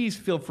fans, please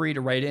feel free to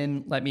write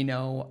in, let me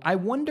know. I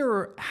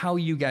wonder how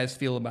you guys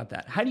feel about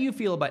that. How do you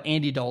feel about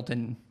Andy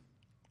Dalton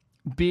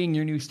being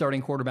your new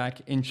starting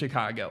quarterback in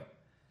Chicago?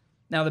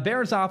 Now, the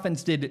Bears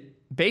offense did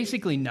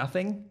basically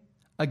nothing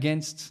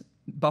against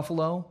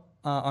Buffalo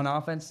on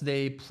offense.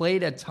 They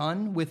played a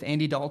ton with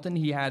Andy Dalton.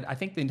 He had, I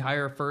think, the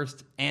entire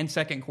first and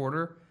second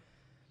quarter.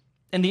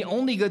 And the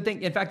only good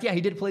thing, in fact, yeah,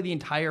 he did play the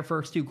entire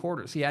first 2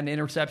 quarters. He had an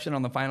interception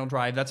on the final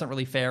drive. That's not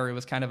really fair. It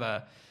was kind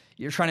of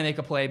you're trying to make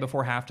a play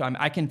before halftime.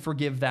 I can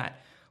forgive that.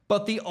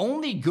 But the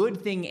only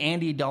good thing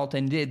Andy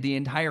Dalton did the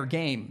entire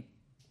game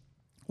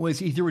was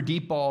he threw a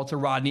deep ball to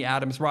Rodney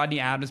Adams.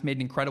 Rodney Adams made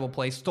an incredible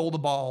play, stole the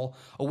ball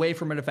away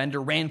from a defender,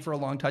 ran for a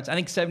long touch. I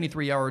think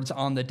 73 yards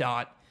on the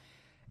dot.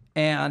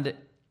 And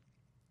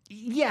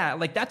yeah,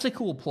 like that's a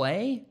cool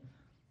play.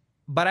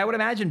 But I would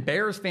imagine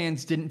Bears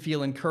fans didn't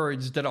feel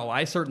encouraged at all.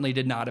 I certainly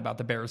did not about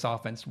the Bears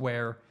offense,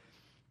 where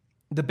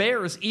the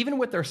Bears, even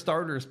with their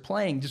starters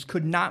playing, just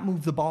could not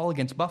move the ball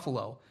against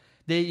Buffalo.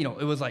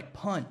 It was like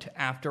punt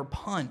after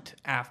punt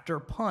after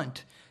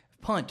punt,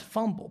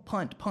 fumble,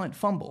 punt,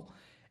 fumble.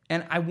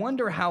 And I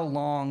wonder how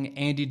long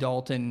Andy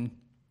Dalton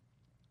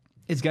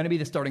is going to be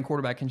the starting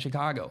quarterback in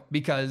Chicago,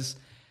 because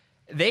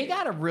they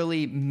got a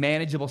really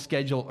manageable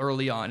schedule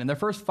early on. In their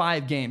first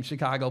 5 games,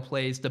 Chicago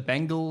plays the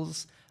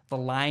Bengals, the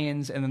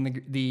Lions, and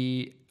then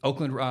the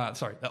Oakland.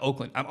 The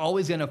Oakland. I'm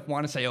always going to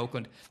want to say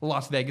Oakland. The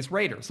Las Vegas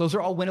Raiders. Those are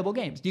all winnable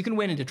games. You can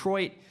win in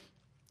Detroit.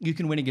 You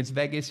can win against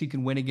Vegas. You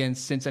can win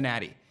against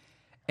Cincinnati.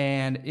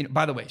 And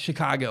by the way,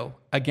 Chicago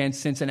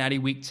against Cincinnati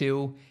week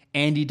 2.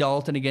 Andy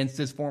Dalton against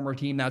his former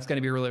team. That's going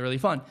to be really, really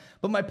fun.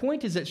 But my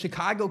point is that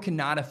Chicago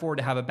cannot afford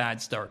to have a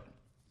bad start.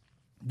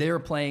 They're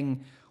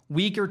playing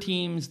weaker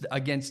teams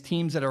against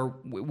teams that are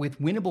with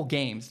winnable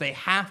games. They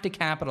have to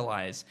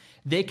capitalize.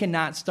 They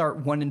cannot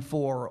start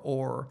 1-4,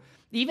 or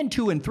even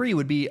 2-3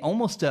 would be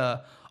almost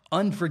a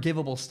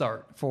unforgivable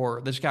start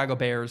for the Chicago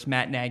Bears,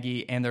 Matt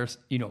Nagy, and their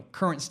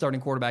current starting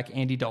quarterback,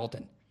 Andy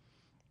Dalton.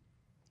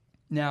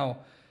 Now,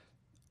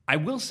 I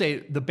will say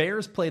the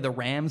Bears play the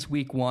Rams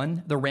week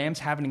 1. The Rams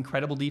have an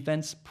incredible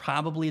defense,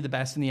 probably the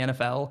best in the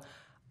NFL.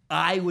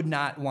 I would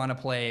not want to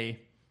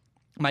play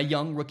my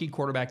young rookie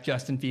quarterback,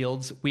 Justin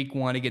Fields, week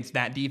 1 against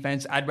that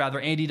defense. I'd rather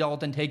Andy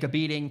Dalton take a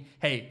beating.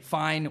 Hey,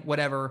 fine,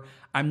 whatever.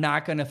 I'm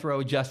not going to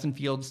throw Justin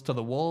Fields to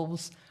the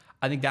Wolves.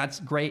 I think that's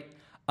great.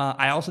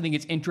 I also think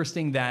it's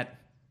interesting that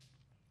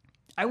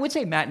I would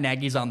say Matt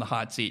Nagy's on the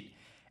hot seat.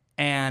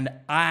 And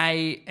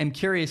I am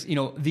curious,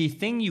 the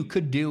thing you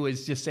could do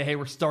is just say, hey,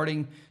 we're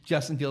starting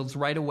Justin Fields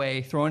right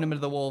away, throwing him into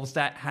the Wolves.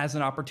 That has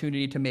an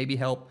opportunity to maybe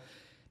help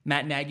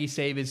Matt Nagy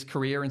save his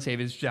career and save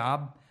his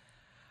job.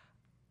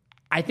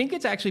 I think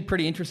it's actually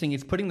pretty interesting.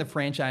 He's putting the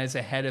franchise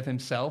ahead of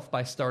himself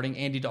by starting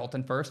Andy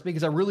Dalton first,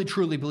 because I really,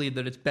 truly believe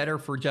that it's better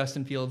for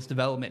Justin Fields'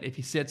 development if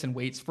he sits and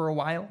waits for a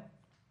while.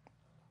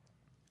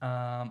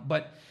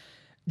 But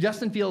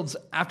Justin Fields,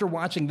 after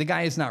watching, the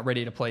guy is not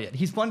ready to play yet.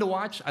 He's fun to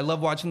watch. I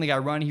love watching the guy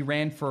run. He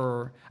ran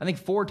for, I think,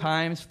 4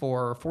 times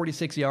for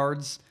 46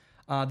 yards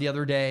the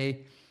other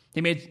day.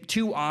 He made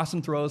 2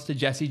 awesome throws to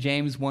Jesse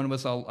James. One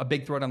was a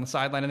big throw down the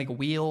sideline, I think a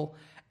wheel.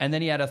 And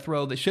then he had a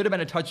throw that should have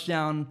been a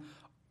touchdown,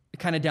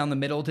 kind of down the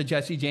middle to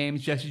Jesse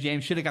James. Jesse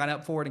James should have gone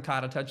up for it and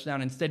caught a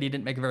touchdown. Instead, he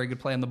didn't make a very good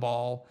play on the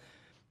ball.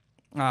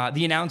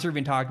 The announcer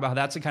even talked about how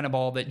that's the kind of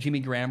ball that Jimmy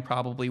Graham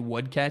probably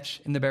would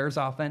catch in the Bears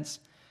offense.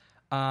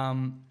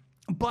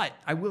 But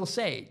I will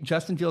say,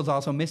 Justin Fields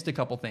also missed a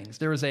couple things.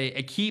 There was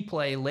a key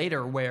play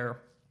later where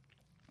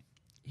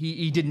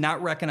he did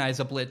not recognize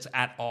a blitz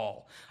at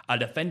all. A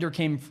defender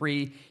came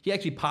free. He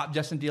actually popped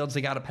Justin Fields.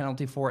 They got a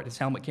penalty for it. His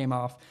helmet came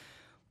off.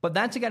 But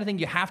that's the kind of thing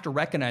you have to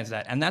recognize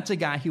that. And that's a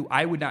guy who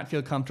I would not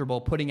feel comfortable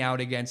putting out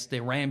against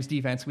the Rams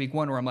defense week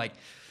 1, where I'm like,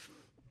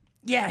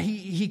 yeah,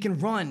 he can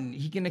run.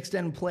 He can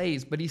extend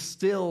plays, but he's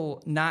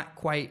still not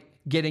quite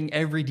getting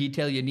every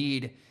detail you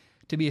need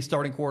to be a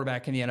starting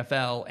quarterback in the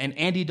NFL. And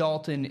Andy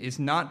Dalton is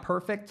not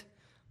perfect,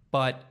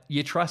 but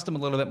you trust him a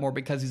little bit more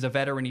because he's a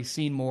veteran. He's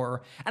seen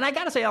more. And I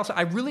got to say also,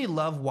 I really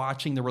love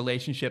watching the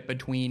relationship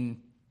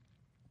between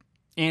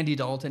Andy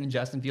Dalton and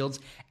Justin Fields.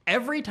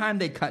 Every time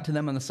they cut to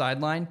them on the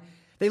sideline,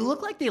 they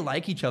look like they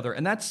like each other.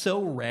 And that's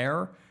so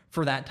rare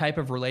for that type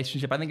of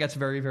relationship. I think that's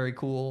very, very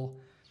cool.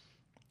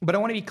 But I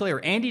want to be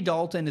clear. Andy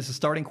Dalton is a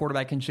starting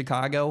quarterback in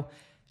Chicago,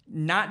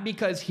 not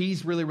because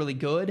he's really, really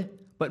good,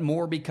 but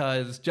more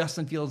because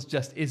Justin Fields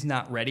just is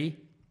not ready.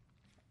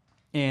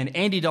 And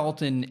Andy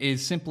Dalton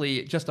is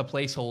simply just a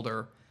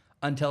placeholder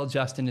until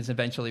Justin is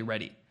eventually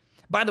ready.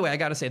 By the way, I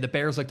got to say, the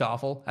Bears looked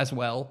awful as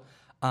well.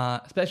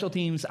 Special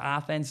teams,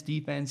 offense,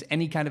 defense,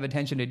 any kind of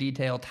attention to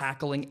detail,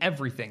 tackling,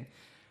 everything.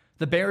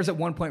 The Bears at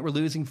one point were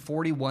losing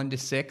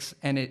 41-6,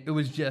 and it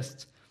was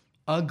just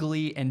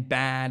ugly and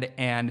bad.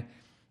 And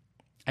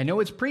I know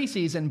it's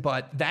preseason,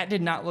 but that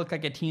did not look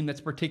like a team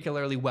that's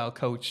particularly well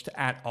coached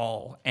at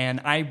all.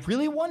 And I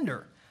really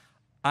wonder,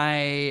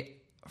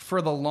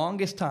 for the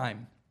longest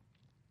time,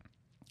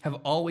 have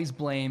always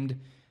blamed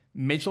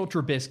Mitchell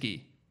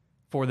Trubisky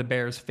for the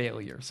Bears'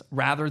 failures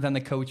rather than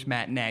the coach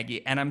Matt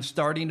Nagy. And I'm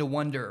starting to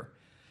wonder,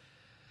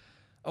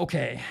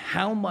 okay,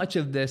 how much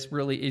of this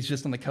really is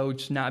just on the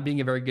coach not being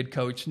a very good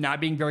coach,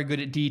 not being very good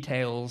at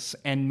details,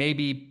 and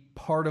maybe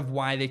part of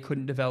why they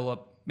couldn't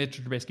develop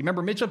Mitchell Trubisky.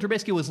 Remember, Mitchell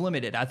Trubisky was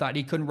limited. I thought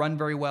he couldn't run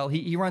very well.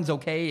 He runs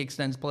okay,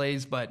 extends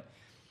plays, but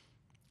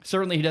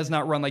certainly he does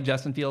not run like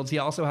Justin Fields. He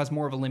also has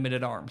more of a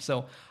limited arm.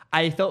 So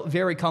I felt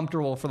very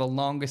comfortable for the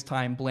longest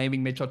time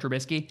blaming Mitchell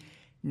Trubisky.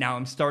 Now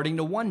I'm starting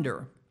to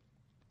wonder,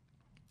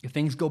 if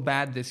things go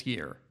bad this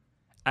year,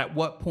 at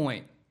what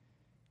point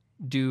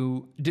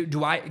do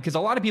I, because a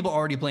lot of people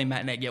already blame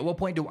Matt Nagy, at what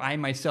point do I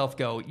myself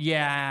go,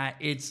 yeah,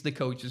 it's the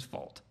coach's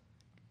fault?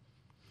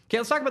 Okay,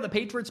 let's talk about the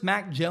Patriots.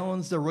 Mac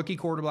Jones, the rookie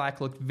quarterback,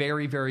 looked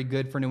very, very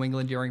good for New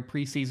England during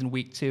preseason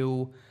week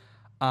 2.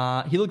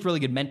 He looked really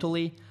good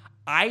mentally.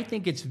 I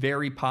think it's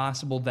very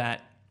possible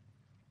that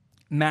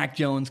Mac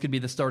Jones could be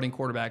the starting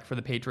quarterback for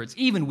the Patriots,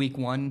 even week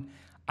 1.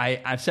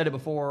 I've said it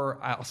before.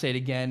 I'll say it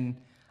again.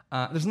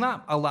 There's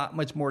not a lot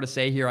much more to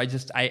say here.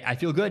 I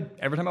feel good.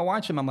 Every time I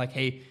watch him, I'm like,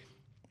 hey,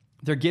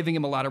 they're giving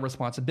him a lot of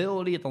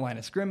responsibility at the line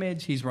of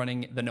scrimmage. He's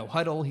running the no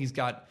huddle. He's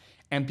got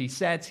empty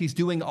sets. He's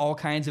doing all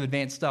kinds of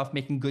advanced stuff,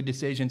 making good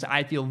decisions.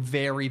 I feel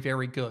very,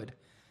 very good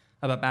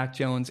about Mac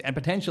Jones and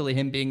potentially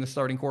him being the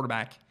starting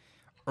quarterback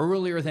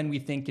earlier than we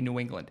think in New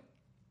England.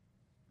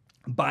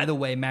 By the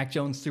way, Mac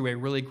Jones threw a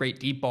really great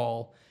deep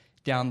ball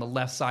down the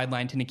left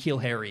sideline to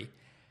N'Keal Harry.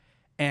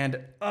 And,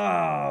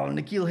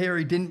 N'Keal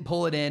Harry didn't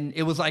pull it in.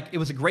 It was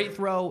a great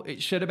throw.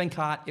 It should have been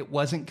caught. It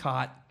wasn't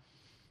caught.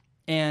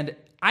 And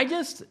I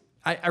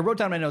wrote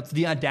down my notes,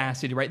 the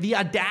audacity, right? The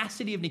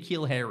audacity of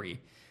N'Keal Harry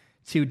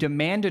to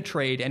demand a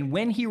trade. And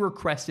when he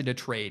requested a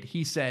trade,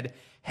 he said,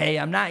 hey,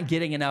 I'm not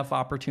getting enough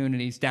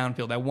opportunities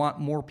downfield. I want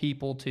more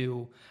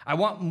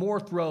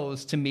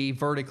throws to me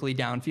vertically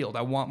downfield.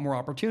 I want more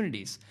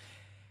opportunities.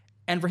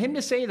 And for him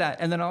to say that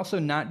and then also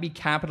not be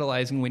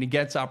capitalizing when he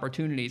gets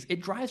opportunities,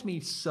 it drives me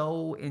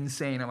so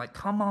insane. I'm like,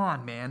 come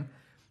on, man.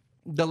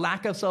 The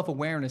lack of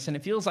self-awareness. And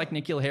it feels like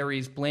N'Keal Harry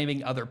is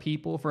blaming other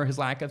people for his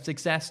lack of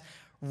success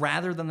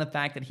rather than the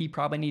fact that he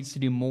probably needs to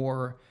do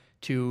more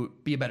to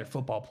be a better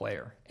football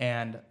player.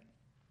 And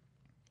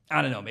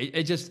I don't know.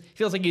 It just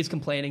feels like he's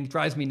complaining.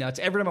 Drives me nuts.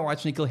 Every time I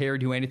watch N'Keal Harry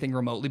do anything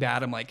remotely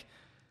bad, I'm like,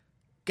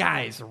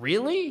 guys,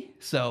 really?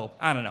 So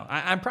I don't know.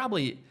 I'm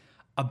probably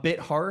a bit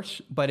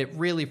harsh, but it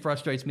really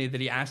frustrates me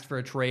that he asked for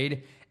a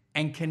trade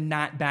and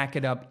cannot back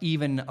it up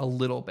even a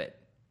little bit.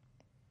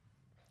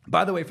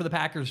 By the way, for the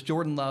Packers,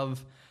 Jordan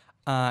Love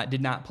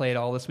did not play at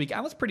all this week.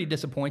 I was pretty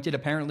disappointed.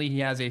 Apparently, he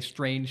has a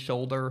strained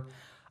shoulder.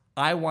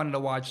 I wanted to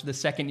watch the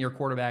second-year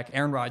quarterback,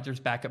 Aaron Rodgers,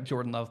 back up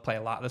Jordan Love, play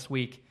a lot this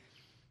week.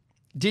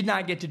 Did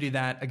not get to do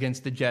that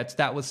against the Jets.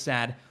 That was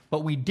sad.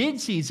 But we did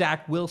see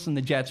Zach Wilson,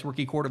 the Jets'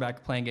 rookie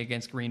quarterback, playing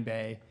against Green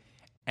Bay.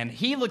 And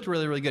he looked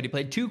really, really good. He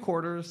played 2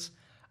 quarters.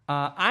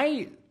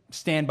 I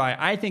stand by.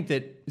 I think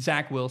that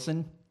Zach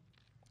Wilson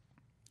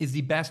is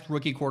the best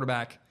rookie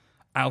quarterback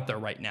out there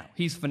right now.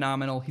 He's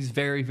phenomenal. He's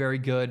very, very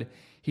good.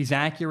 He's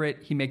accurate.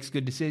 He makes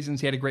good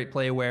decisions. He had a great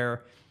play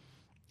where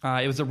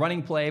it was a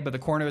running play, but the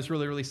corner was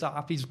really, really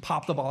soft. He just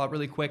popped the ball out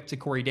really quick to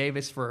Corey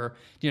Davis for,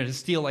 to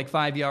steal like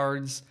 5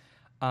 yards.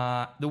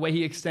 The way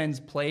he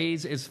extends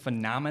plays is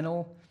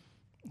phenomenal.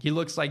 He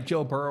looks like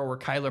Joe Burrow or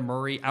Kyler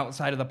Murray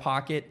outside of the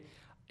pocket.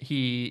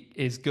 He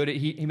is good at,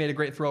 he made a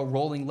great throw,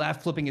 rolling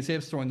left, flipping his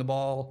hips, throwing the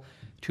ball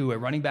to a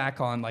running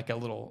back on like a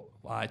little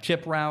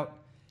chip route.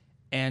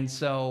 And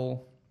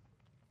so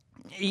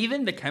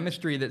even the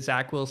chemistry that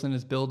Zach Wilson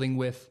is building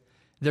with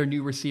their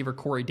new receiver,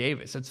 Corey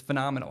Davis, it's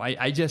phenomenal.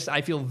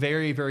 I feel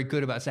very, very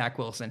good about Zach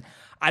Wilson.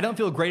 I don't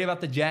feel great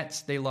about the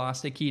Jets. They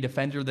lost a key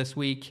defender this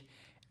week.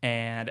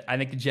 And I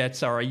think the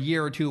Jets are a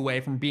year or 2 away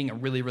from being a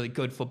really, really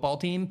good football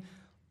team.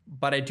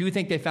 But I do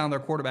think they found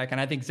their quarterback,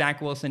 and I think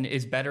Zach Wilson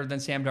is better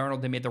than Sam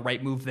Darnold. They made the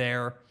right move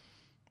there.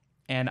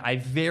 And I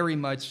very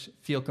much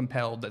feel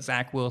compelled that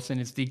Zach Wilson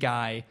is the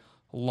guy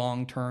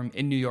long-term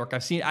in New York.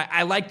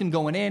 I liked him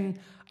going in.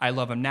 I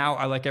love him now.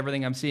 I like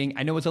everything I'm seeing.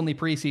 I know it's only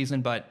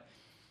preseason, but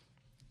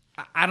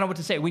I don't know what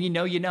to say. When you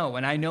know,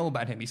 and I know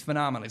about him. He's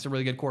phenomenal. He's a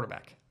really good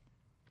quarterback.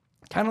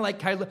 Kind of like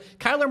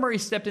Kyler Murray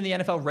stepped in the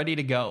NFL ready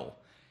to go.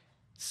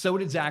 So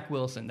did Zach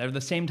Wilson. They're the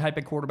same type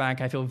of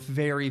quarterback. I feel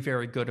very,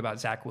 very good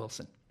about Zach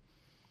Wilson.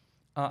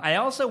 I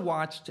also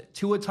watched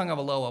Tua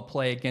Tagovailoa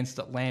play against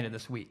Atlanta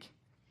this week.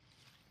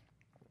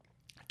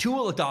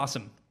 Tua looked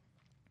awesome.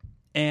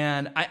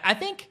 And I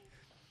think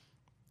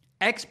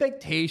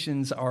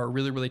expectations are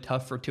really, really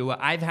tough for Tua.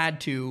 I've had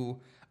to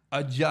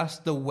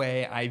adjust the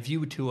way I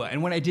view Tua.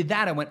 And when I did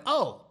that, I went,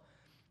 oh,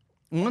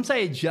 once I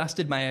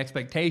adjusted my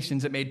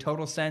expectations, it made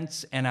total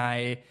sense, and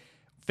I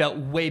felt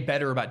way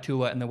better about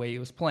Tua and the way he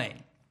was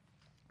playing.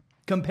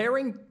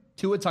 Comparing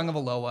Tua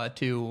Tagovailoa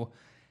to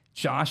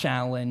Josh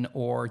Allen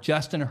or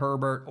Justin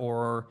Herbert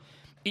or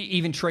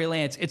even Trey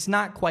Lance, it's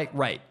not quite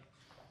right,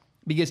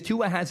 because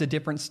Tua has a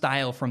different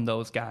style from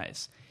those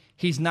guys.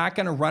 He's not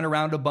going to run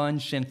around a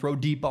bunch and throw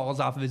deep balls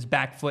off of his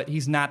back foot.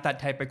 He's not that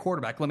type of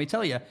quarterback. Let me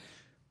tell you,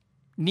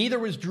 neither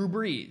was Drew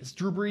Brees.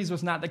 Drew Brees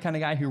was not the kind of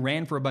guy who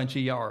ran for a bunch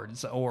of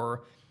yards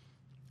or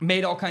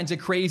made all kinds of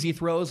crazy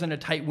throws in a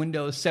tight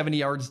window 70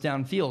 yards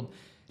downfield.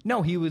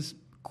 No, he was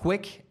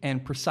quick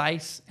and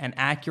precise and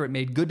accurate,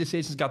 made good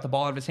decisions, got the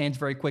ball out of his hands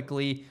very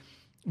quickly.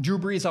 Drew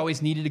Brees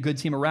always needed a good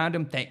team around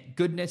him. Thank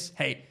goodness.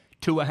 Hey,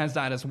 Tua has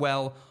that as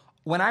well.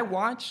 When I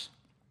watch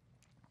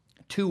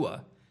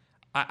Tua,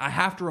 I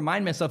have to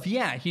remind myself,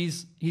 yeah,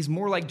 he's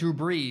more like Drew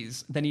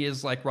Brees than he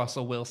is like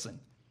Russell Wilson.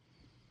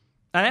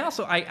 And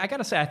I got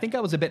to say, I think I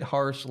was a bit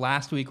harsh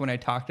last week when I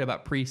talked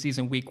about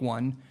preseason week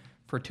 1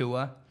 for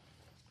Tua.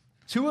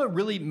 Tua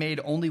really made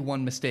only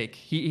one mistake.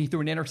 He threw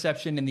an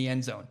interception in the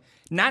end zone.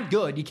 Not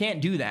good. You can't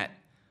do that.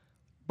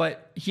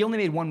 But he only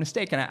made one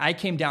mistake, and I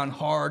came down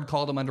hard,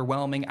 called him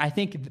underwhelming. I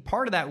think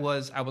part of that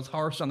was I was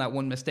harsh on that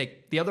one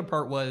mistake. The other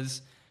part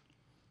was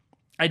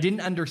I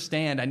didn't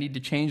understand I need to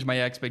change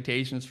my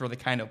expectations for the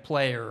kind of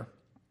player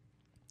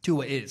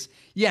Tua is.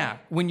 Yeah,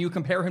 when you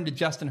compare him to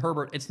Justin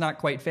Herbert, it's not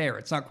quite fair.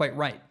 It's not quite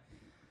right.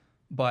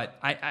 But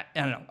I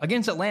don't know.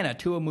 Against Atlanta,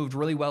 Tua moved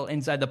really well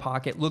inside the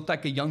pocket, looked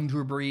like a young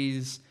Drew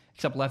Brees,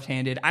 except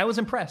left-handed. I was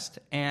impressed,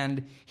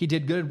 and he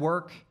did good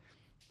work.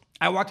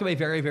 I walked away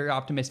very, very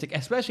optimistic,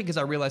 especially because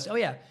I realized, oh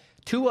yeah,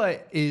 Tua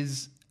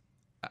is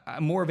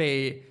more of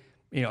a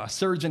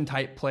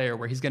surgeon-type player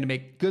where he's going to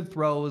make good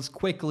throws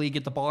quickly,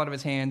 get the ball out of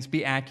his hands,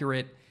 be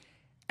accurate.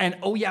 And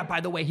oh yeah, by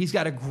the way, he's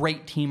got a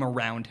great team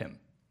around him.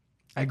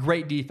 A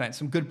great defense,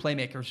 some good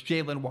playmakers,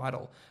 Jalen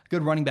Waddle,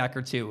 good running back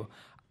or two.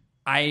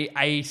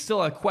 I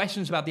still have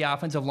questions about the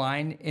offensive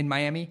line in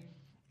Miami,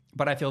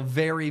 but I feel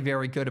very,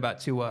 very good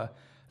about Tua.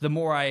 The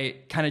more I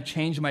kind of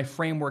change my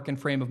framework and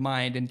frame of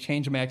mind and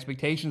change my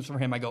expectations for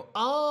him, I go,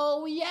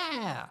 oh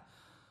yeah,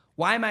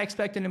 why am I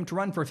expecting him to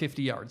run for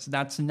 50 yards?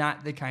 That's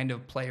not the kind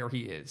of player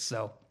he is.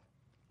 So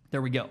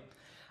there we go.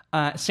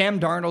 Sam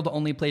Darnold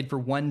only played for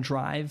one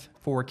drive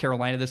for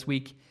Carolina this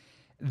week.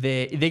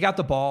 They got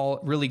the ball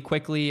really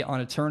quickly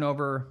on a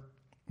turnover.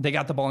 They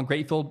got the ball in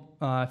great field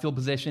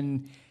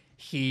position.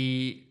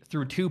 He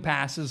threw 2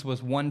 passes,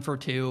 was 1 for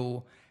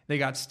 2. They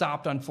got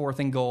stopped on 4th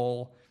and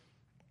goal.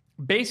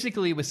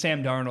 Basically, with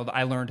Sam Darnold,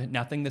 I learned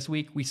nothing this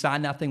week. We saw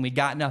nothing. We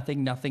got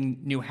nothing. Nothing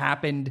new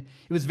happened.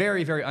 It was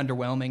very, very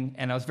underwhelming,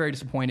 and I was very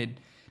disappointed.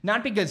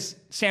 Not because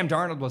Sam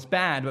Darnold was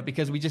bad, but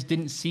because we just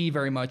didn't see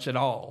very much at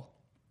all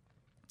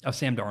of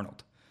Sam Darnold.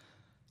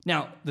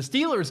 Now, the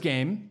Steelers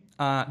game,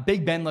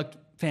 Big Ben looked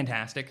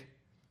fantastic.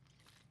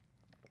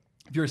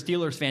 If you're a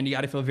Steelers fan, you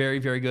got to feel very,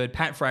 very good.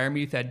 Pat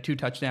Freiermuth had 2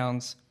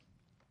 touchdowns.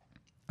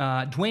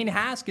 Dwayne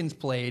Haskins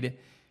played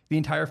the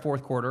entire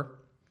 4th quarter.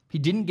 He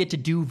didn't get to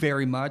do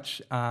very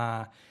much.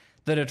 The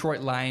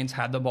Detroit Lions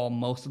had the ball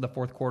most of the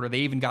 4th quarter. They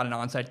even got an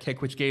onside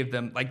kick, which gave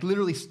them,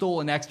 literally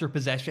stole an extra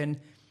possession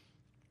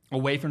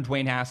away from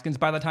Dwayne Haskins.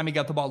 By the time he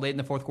got the ball late in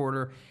the 4th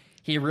quarter,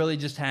 he really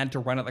just had to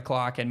run at the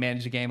clock and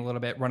manage the game a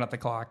little bit, run at the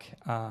clock.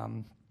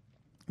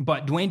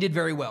 But Dwayne did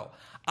very well.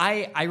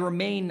 I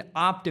remain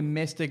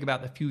optimistic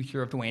about the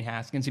future of Dwayne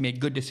Haskins. He made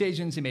good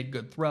decisions. He made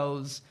good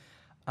throws.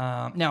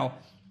 Now,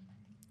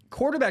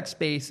 quarterback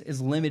space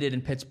is limited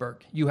in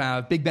Pittsburgh. You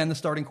have Big Ben, the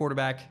starting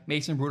quarterback.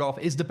 Mason Rudolph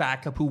is the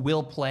backup who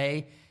will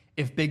play.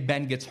 If Big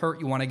Ben gets hurt,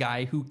 you want a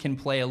guy who can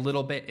play a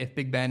little bit if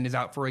Big Ben is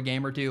out for a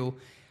game or two.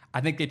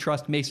 I think they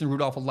trust Mason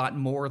Rudolph a lot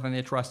more than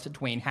they trust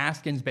Dwayne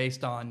Haskins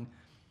based on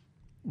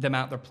the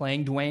amount they're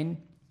playing Dwayne.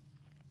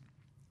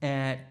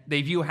 And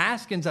they view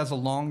Haskins as a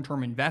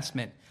long-term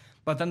investment.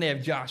 But then they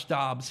have Josh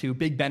Dobbs, who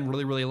Big Ben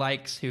really, really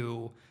likes,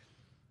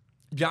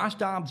 Josh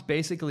Dobbs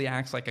basically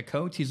acts like a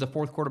coach. He's the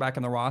 4th quarterback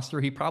on the roster.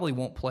 He probably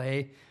won't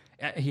play.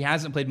 He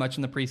hasn't played much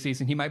in the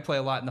preseason. He might play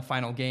a lot in the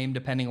final game,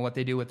 depending on what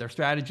they do with their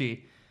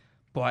strategy.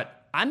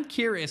 But I'm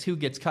curious who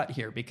gets cut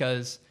here,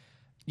 because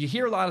you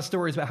hear a lot of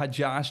stories about how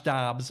Josh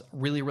Dobbs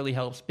really, really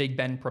helps Big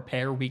Ben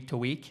prepare week to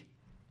week.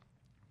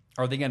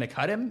 Are they going to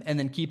cut him and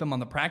then keep him on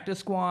the practice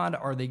squad?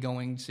 Are they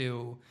going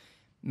to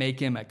make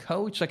him a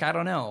coach? I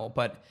don't know.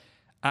 But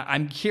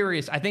I'm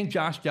curious. I think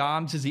Josh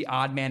Dobbs is the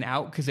odd man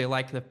out because they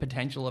like the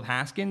potential of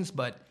Haskins,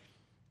 but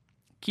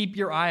keep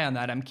your eye on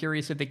that. I'm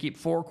curious if they keep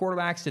 4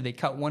 quarterbacks. Do they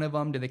cut one of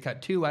them? Do they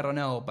cut 2? I don't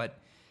know, but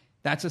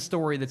that's a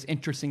story that's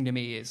interesting to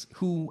me is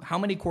how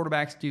many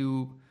quarterbacks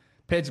do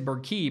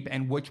Pittsburgh keep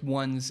and which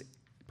ones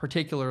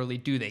particularly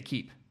do they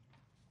keep?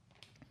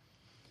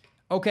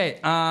 Okay,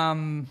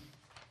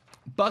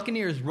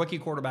 Buccaneers rookie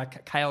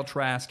quarterback Kyle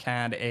Trask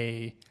had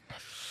a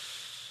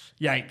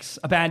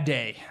bad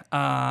day.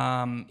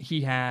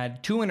 He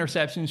had 2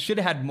 interceptions, should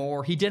have had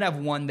more. He did have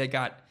one that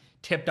got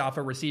tipped off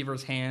a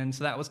receiver's hand,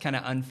 so that was kind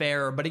of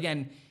unfair. But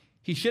again,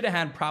 He should have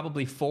had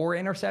probably 4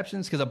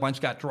 interceptions because a bunch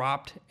got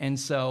dropped. And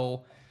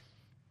so,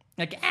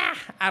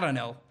 I don't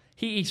know.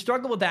 He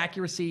struggled with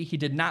accuracy. He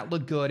did not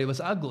look good. It was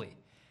ugly.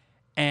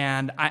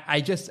 And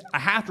I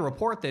have to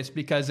report this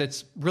because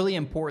it's really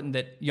important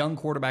that young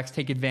quarterbacks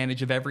take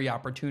advantage of every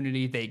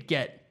opportunity they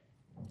get.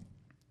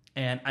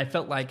 And I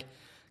felt like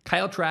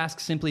Kyle Trask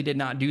simply did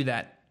not do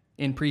that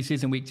in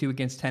preseason week 2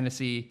 against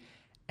Tennessee.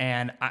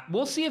 And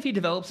we'll see if he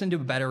develops into a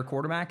better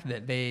quarterback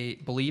that they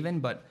believe in.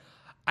 But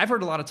I've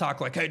heard a lot of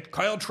talk like, hey,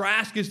 Kyle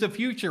Trask is the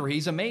future.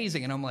 He's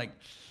amazing. And I'm like,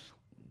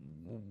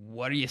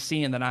 what are you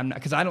seeing that I'm not?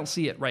 Because I don't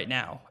see it right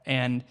now.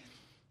 And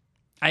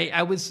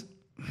I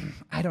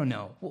don't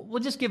know.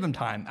 We'll just give him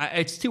time.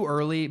 It's too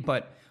early,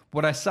 but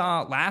what I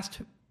saw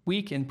last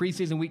week in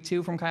preseason week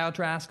 2 from Kyle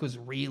Trask was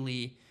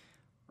really,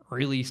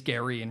 really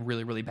scary and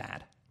really, really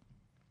bad.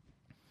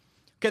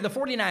 Okay, the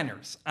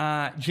 49ers.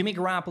 Jimmy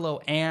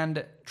Garoppolo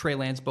and Trey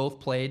Lance both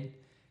played.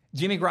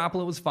 Jimmy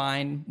Garoppolo was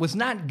fine. Was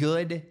not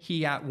good. He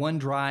got one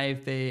drive.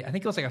 I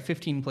think it was like a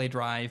 15-play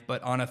drive,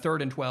 but on a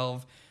 3rd and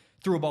 12,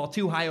 threw a ball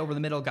too high over the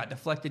middle, got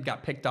deflected,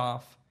 got picked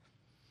off.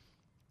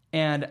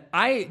 And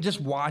I,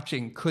 just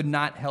watching, could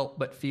not help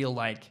but feel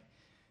like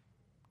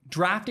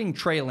drafting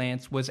Trey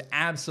Lance was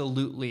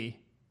absolutely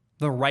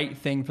the right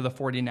thing for the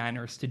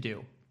 49ers to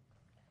do.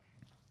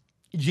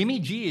 Jimmy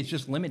G is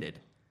just limited.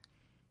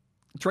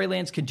 Trey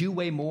Lance can do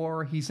way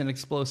more. He's an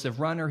explosive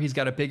runner. He's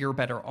got a bigger,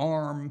 better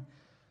arm.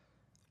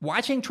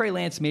 Watching Trey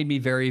Lance made me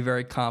very,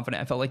 very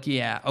confident. I felt like,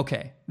 yeah,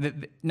 okay.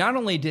 Not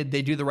only did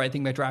they do the right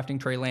thing by drafting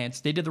Trey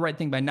Lance, they did the right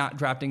thing by not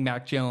drafting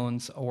Mac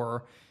Jones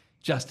or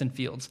Justin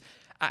Fields.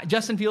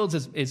 Justin Fields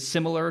is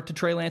similar to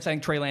Trey Lance. I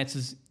think Trey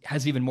Lance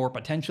has even more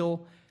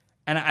potential.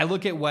 And I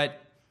look at what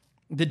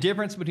the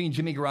difference between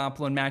Jimmy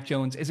Garoppolo and Mac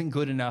Jones isn't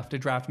good enough to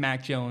draft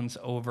Mac Jones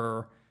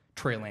over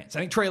Trey Lance. I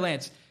think Trey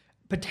Lance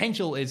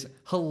potential is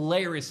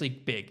hilariously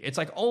big. It's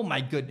like, oh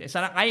my goodness.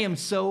 And I am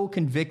so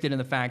convicted in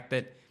the fact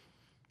that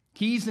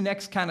he's the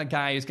next kind of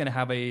guy who's going to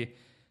have a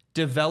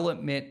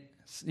development,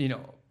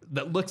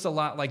 that looks a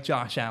lot like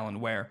Josh Allen,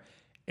 where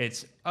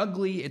it's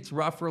ugly, it's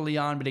rough early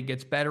on, but it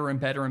gets better and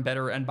better and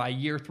better. And by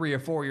year 3 or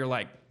 4, you're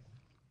like,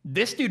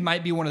 this dude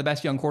might be one of the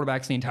best young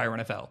quarterbacks in the entire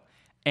NFL.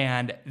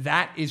 And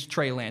that is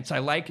Trey Lance. I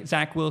like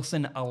Zach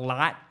Wilson a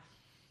lot.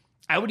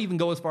 I would even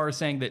go as far as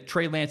saying that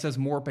Trey Lance has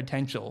more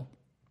potential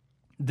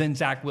than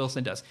Zach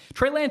Wilson does.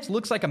 Trey Lance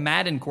looks like a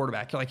Madden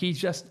quarterback. Like, he's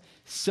just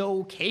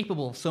so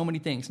capable of so many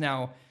things.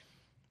 Now,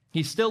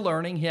 he's still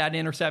learning. He had an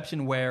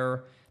interception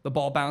where the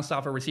ball bounced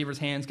off a receiver's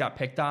hands, got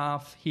picked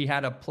off. He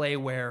had a play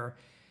where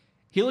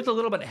he looked a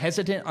little bit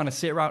hesitant on a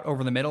sit route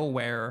over the middle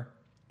where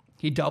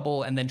he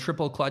double and then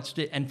triple clutched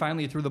it and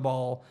finally threw the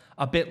ball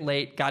a bit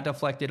late, got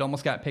deflected,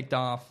 almost got picked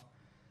off.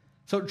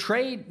 So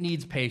Trey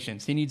needs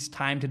patience. He needs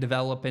time to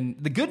develop. And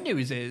the good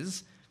news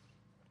is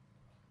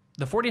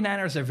the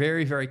 49ers are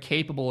very, very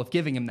capable of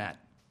giving him that.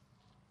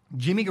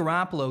 Jimmy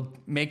Garoppolo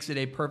makes it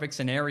a perfect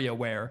scenario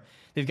where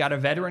they've got a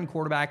veteran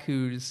quarterback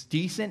who's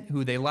decent,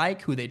 who they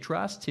like, who they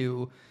trust,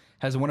 who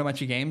has won a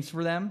bunch of games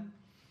for them.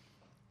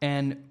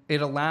 And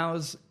it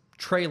allows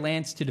Trey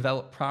Lance to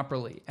develop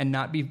properly and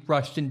not be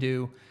rushed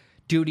into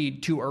duty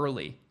too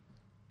early.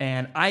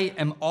 And I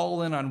am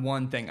all in on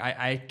one thing.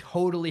 I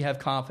totally have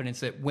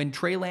confidence that when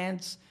Trey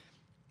Lance,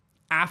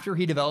 after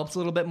he develops a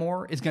little bit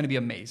more, is going to be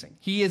amazing.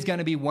 He is going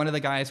to be one of the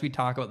guys we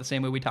talk about the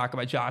same way we talk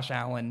about Josh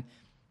Allen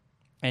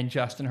and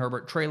Justin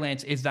Herbert. Trey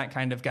Lance is that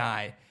kind of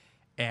guy.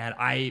 And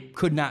I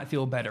could not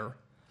feel better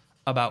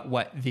about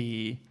what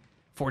the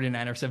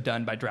 49ers have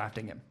done by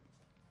drafting him.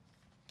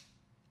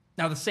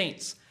 Now, the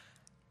Saints.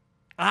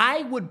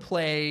 I would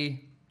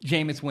play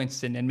Jameis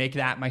Winston and make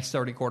that my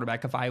starting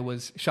quarterback if I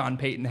was Sean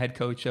Payton, head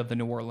coach of the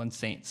New Orleans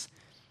Saints.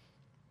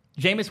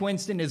 Jameis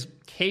Winston is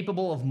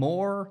capable of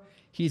more.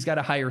 He's got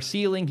a higher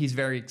ceiling. He's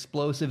very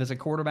explosive as a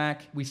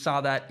quarterback. We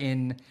saw that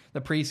in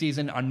the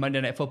preseason on Monday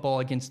Night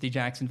Football against the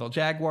Jacksonville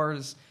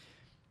Jaguars.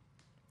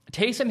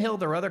 Taysom Hill,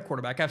 their other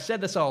quarterback, I've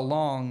said this all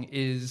along,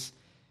 is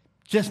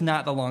just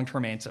not the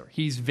long-term answer.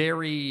 He's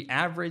very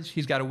average.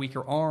 He's got a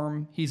weaker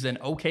arm. He's an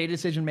okay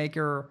decision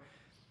maker.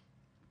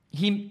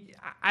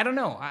 I don't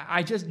know.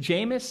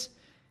 Jameis,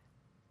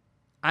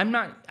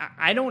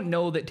 I don't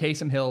know that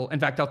Taysom Hill, in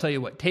fact, I'll tell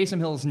you what, Taysom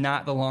Hill is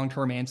not the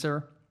long-term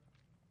answer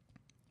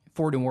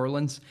for New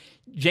Orleans.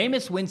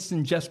 Jameis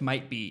Winston just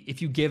might be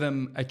if you give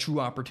him a true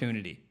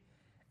opportunity.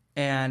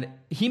 And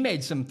he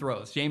made some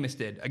throws, Jameis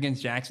did,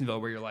 against Jacksonville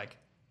where you're like,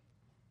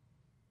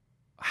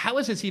 how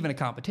is this even a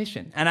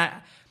competition? And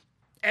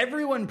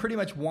everyone pretty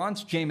much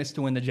wants Jameis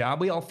to win the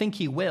job. We all think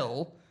he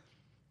will,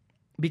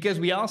 because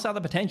we all saw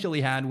the potential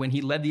he had when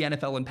he led the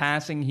NFL in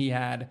passing. He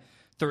had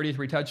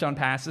 33 touchdown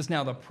passes.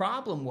 Now, the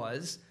problem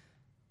was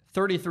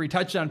 33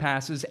 touchdown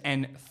passes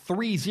and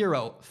 30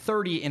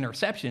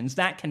 interceptions.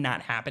 That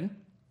cannot happen.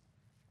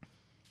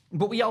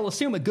 But we all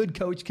assume a good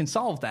coach can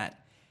solve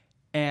that.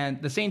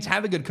 And the Saints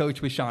have a good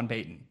coach with Sean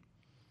Payton.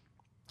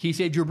 He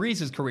saved Drew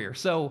Brees' career.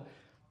 So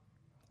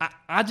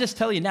I'll just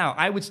tell you now,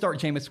 I would start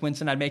Jameis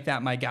Winston. I'd make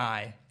that my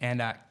guy.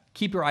 And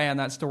keep your eye on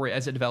that story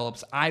as it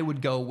develops. I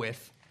would go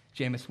with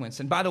Jameis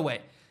Winston. By the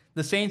way,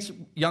 The Saints'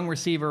 young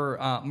receiver,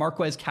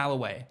 Marquez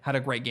Callaway, had a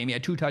great game. He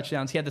had 2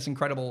 touchdowns. He had this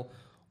incredible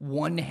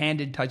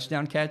one-handed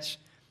touchdown catch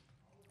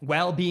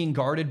while being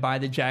guarded by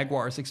the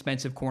Jaguars'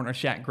 expensive corner,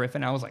 Shaq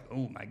Griffin. I was like,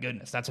 oh my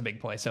goodness, that's a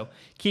big play. So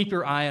keep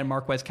your eye on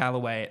Marquez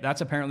Callaway.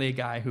 That's apparently a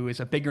guy who is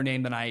a bigger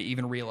name than I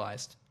even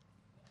realized.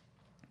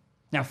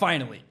 Now,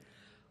 finally,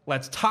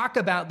 let's talk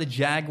about the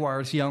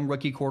Jaguars' young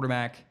rookie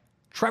quarterback,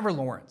 Trevor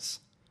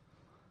Lawrence.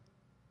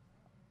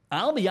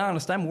 I'll be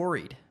honest, I'm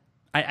worried.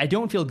 I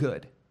don't feel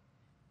good.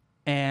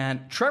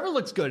 And Trevor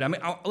looks good. I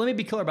mean, let me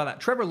be clear about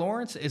that. Trevor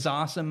Lawrence is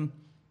awesome,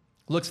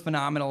 looks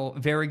phenomenal,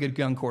 very good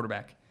young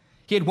quarterback.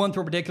 He had one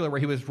throw in particular where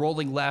he was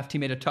rolling left. He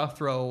made a tough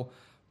throw,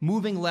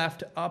 moving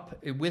left up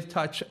with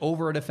touch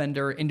over a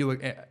defender into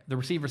the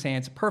receiver's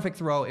hands. Perfect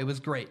throw. It was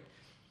great.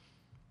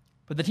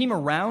 But the team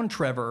around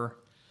Trevor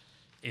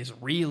is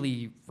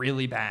really,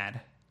 really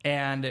bad.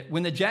 And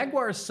when the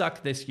Jaguars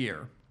suck this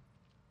year,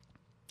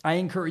 I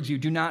encourage you,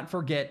 do not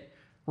forget,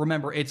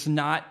 remember, it's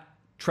not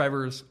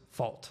Trevor's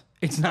fault.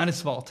 It's not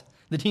his fault.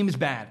 The team is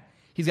bad.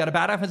 He's got a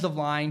bad offensive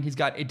line. He's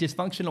got a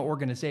dysfunctional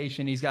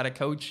organization. He's got a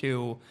coach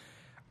who...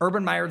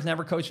 Urban Meyer's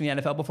never coached in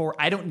the NFL before.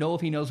 I don't know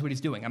if he knows what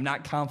he's doing. I'm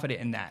not confident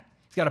in that.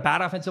 He's got a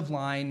bad offensive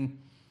line.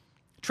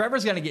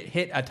 Trevor's going to get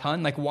hit a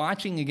ton. Like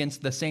watching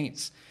against the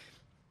Saints,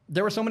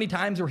 there were so many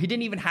times where he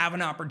didn't even have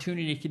an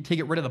opportunity to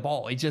get rid of the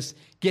ball. He's just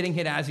getting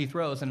hit as he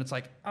throws, and it's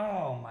like,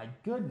 oh my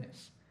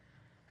goodness.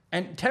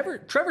 And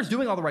Trevor's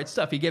doing all the right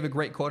stuff. He gave a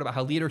great quote about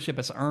how leadership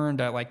is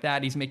earned. I like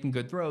that. He's making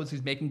good throws.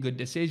 He's making good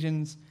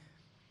decisions.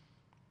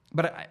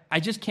 But I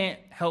just can't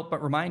help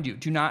but remind you,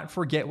 do not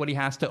forget what he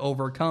has to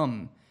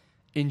overcome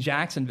in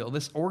Jacksonville.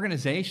 This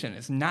organization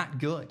is not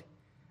good,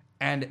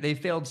 and they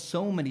failed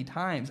so many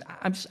times.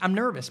 I'm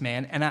nervous,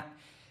 man. And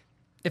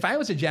if I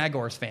was a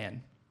Jaguars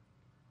fan,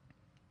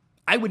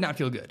 I would not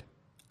feel good.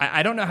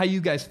 I don't know how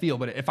you guys feel,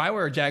 but if I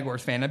were a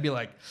Jaguars fan, I'd be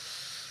like,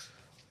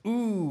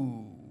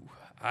 ooh,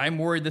 I'm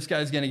worried this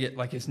guy's going to get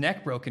like his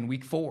neck broken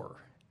week 4.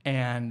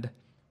 And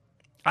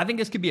I think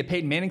this could be a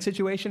Peyton Manning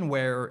situation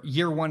where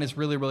year 1 is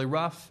really, really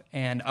rough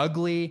and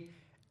ugly.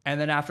 And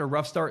then after a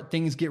rough start,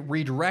 things get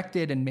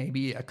redirected and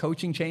maybe a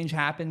coaching change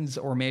happens,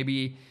 or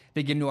maybe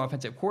they get a new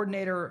offensive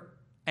coordinator.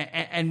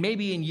 And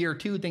maybe in year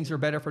 2, things are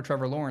better for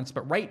Trevor Lawrence.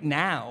 But right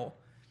now,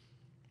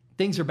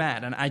 things are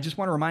bad. And I just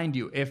want to remind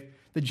you, if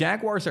the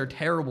Jaguars are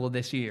terrible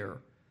this year,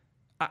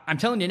 I'm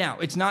telling you now,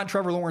 it's not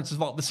Trevor Lawrence's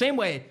fault. The same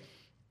way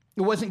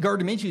it wasn't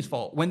Gardner Minshew's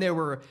fault when they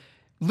were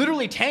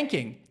literally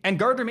tanking and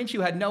Gardner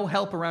Minshew had no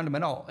help around him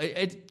at all.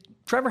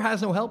 Trevor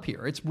has no help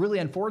here. It's really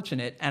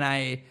unfortunate. And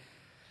I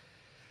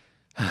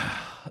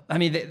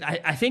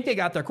think they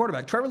got their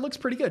quarterback. Trevor looks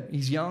pretty good.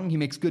 He's young. He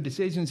makes good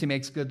decisions. He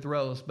makes good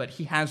throws, but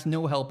he has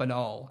no help at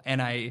all.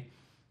 And I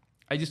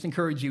just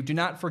encourage you, do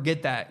not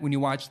forget that when you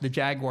watch the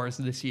Jaguars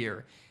this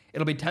year.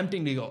 It'll be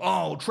tempting to go,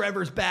 oh,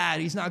 Trevor's bad.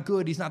 He's not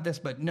good. He's not this.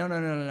 But no.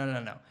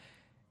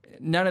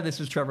 None of this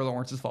is Trevor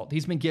Lawrence's fault.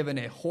 He's been given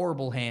a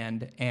horrible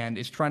hand and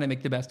is trying to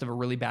make the best of a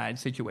really bad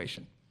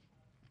situation.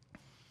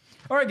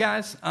 All right,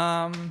 guys.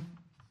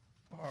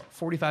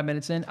 45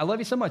 minutes in. I love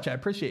you so much. I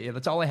appreciate you.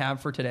 That's all I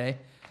have for today.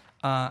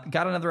 Got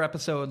another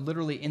episode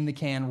literally in the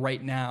can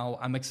right now.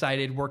 I'm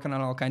excited, working on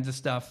all kinds of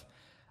stuff.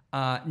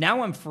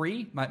 Now I'm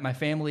free. My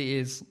family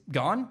is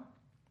gone.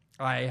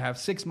 I have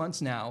 6 months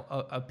now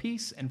of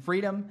peace and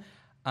freedom.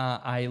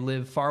 I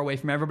live far away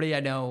from everybody I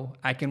know.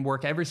 I can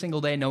work every single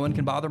day. No one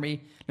can bother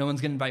me. No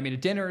one's going to invite me to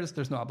dinners.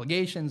 There's no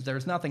obligations.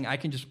 There's nothing. I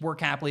can just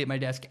work happily at my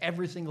desk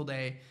every single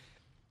day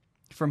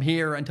from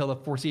here until the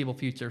foreseeable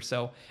future.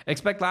 So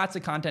expect lots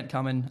of content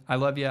coming. I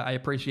love you. I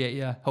appreciate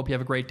you. Hope you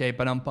have a great day.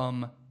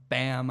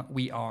 Bam,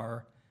 we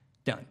are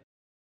done.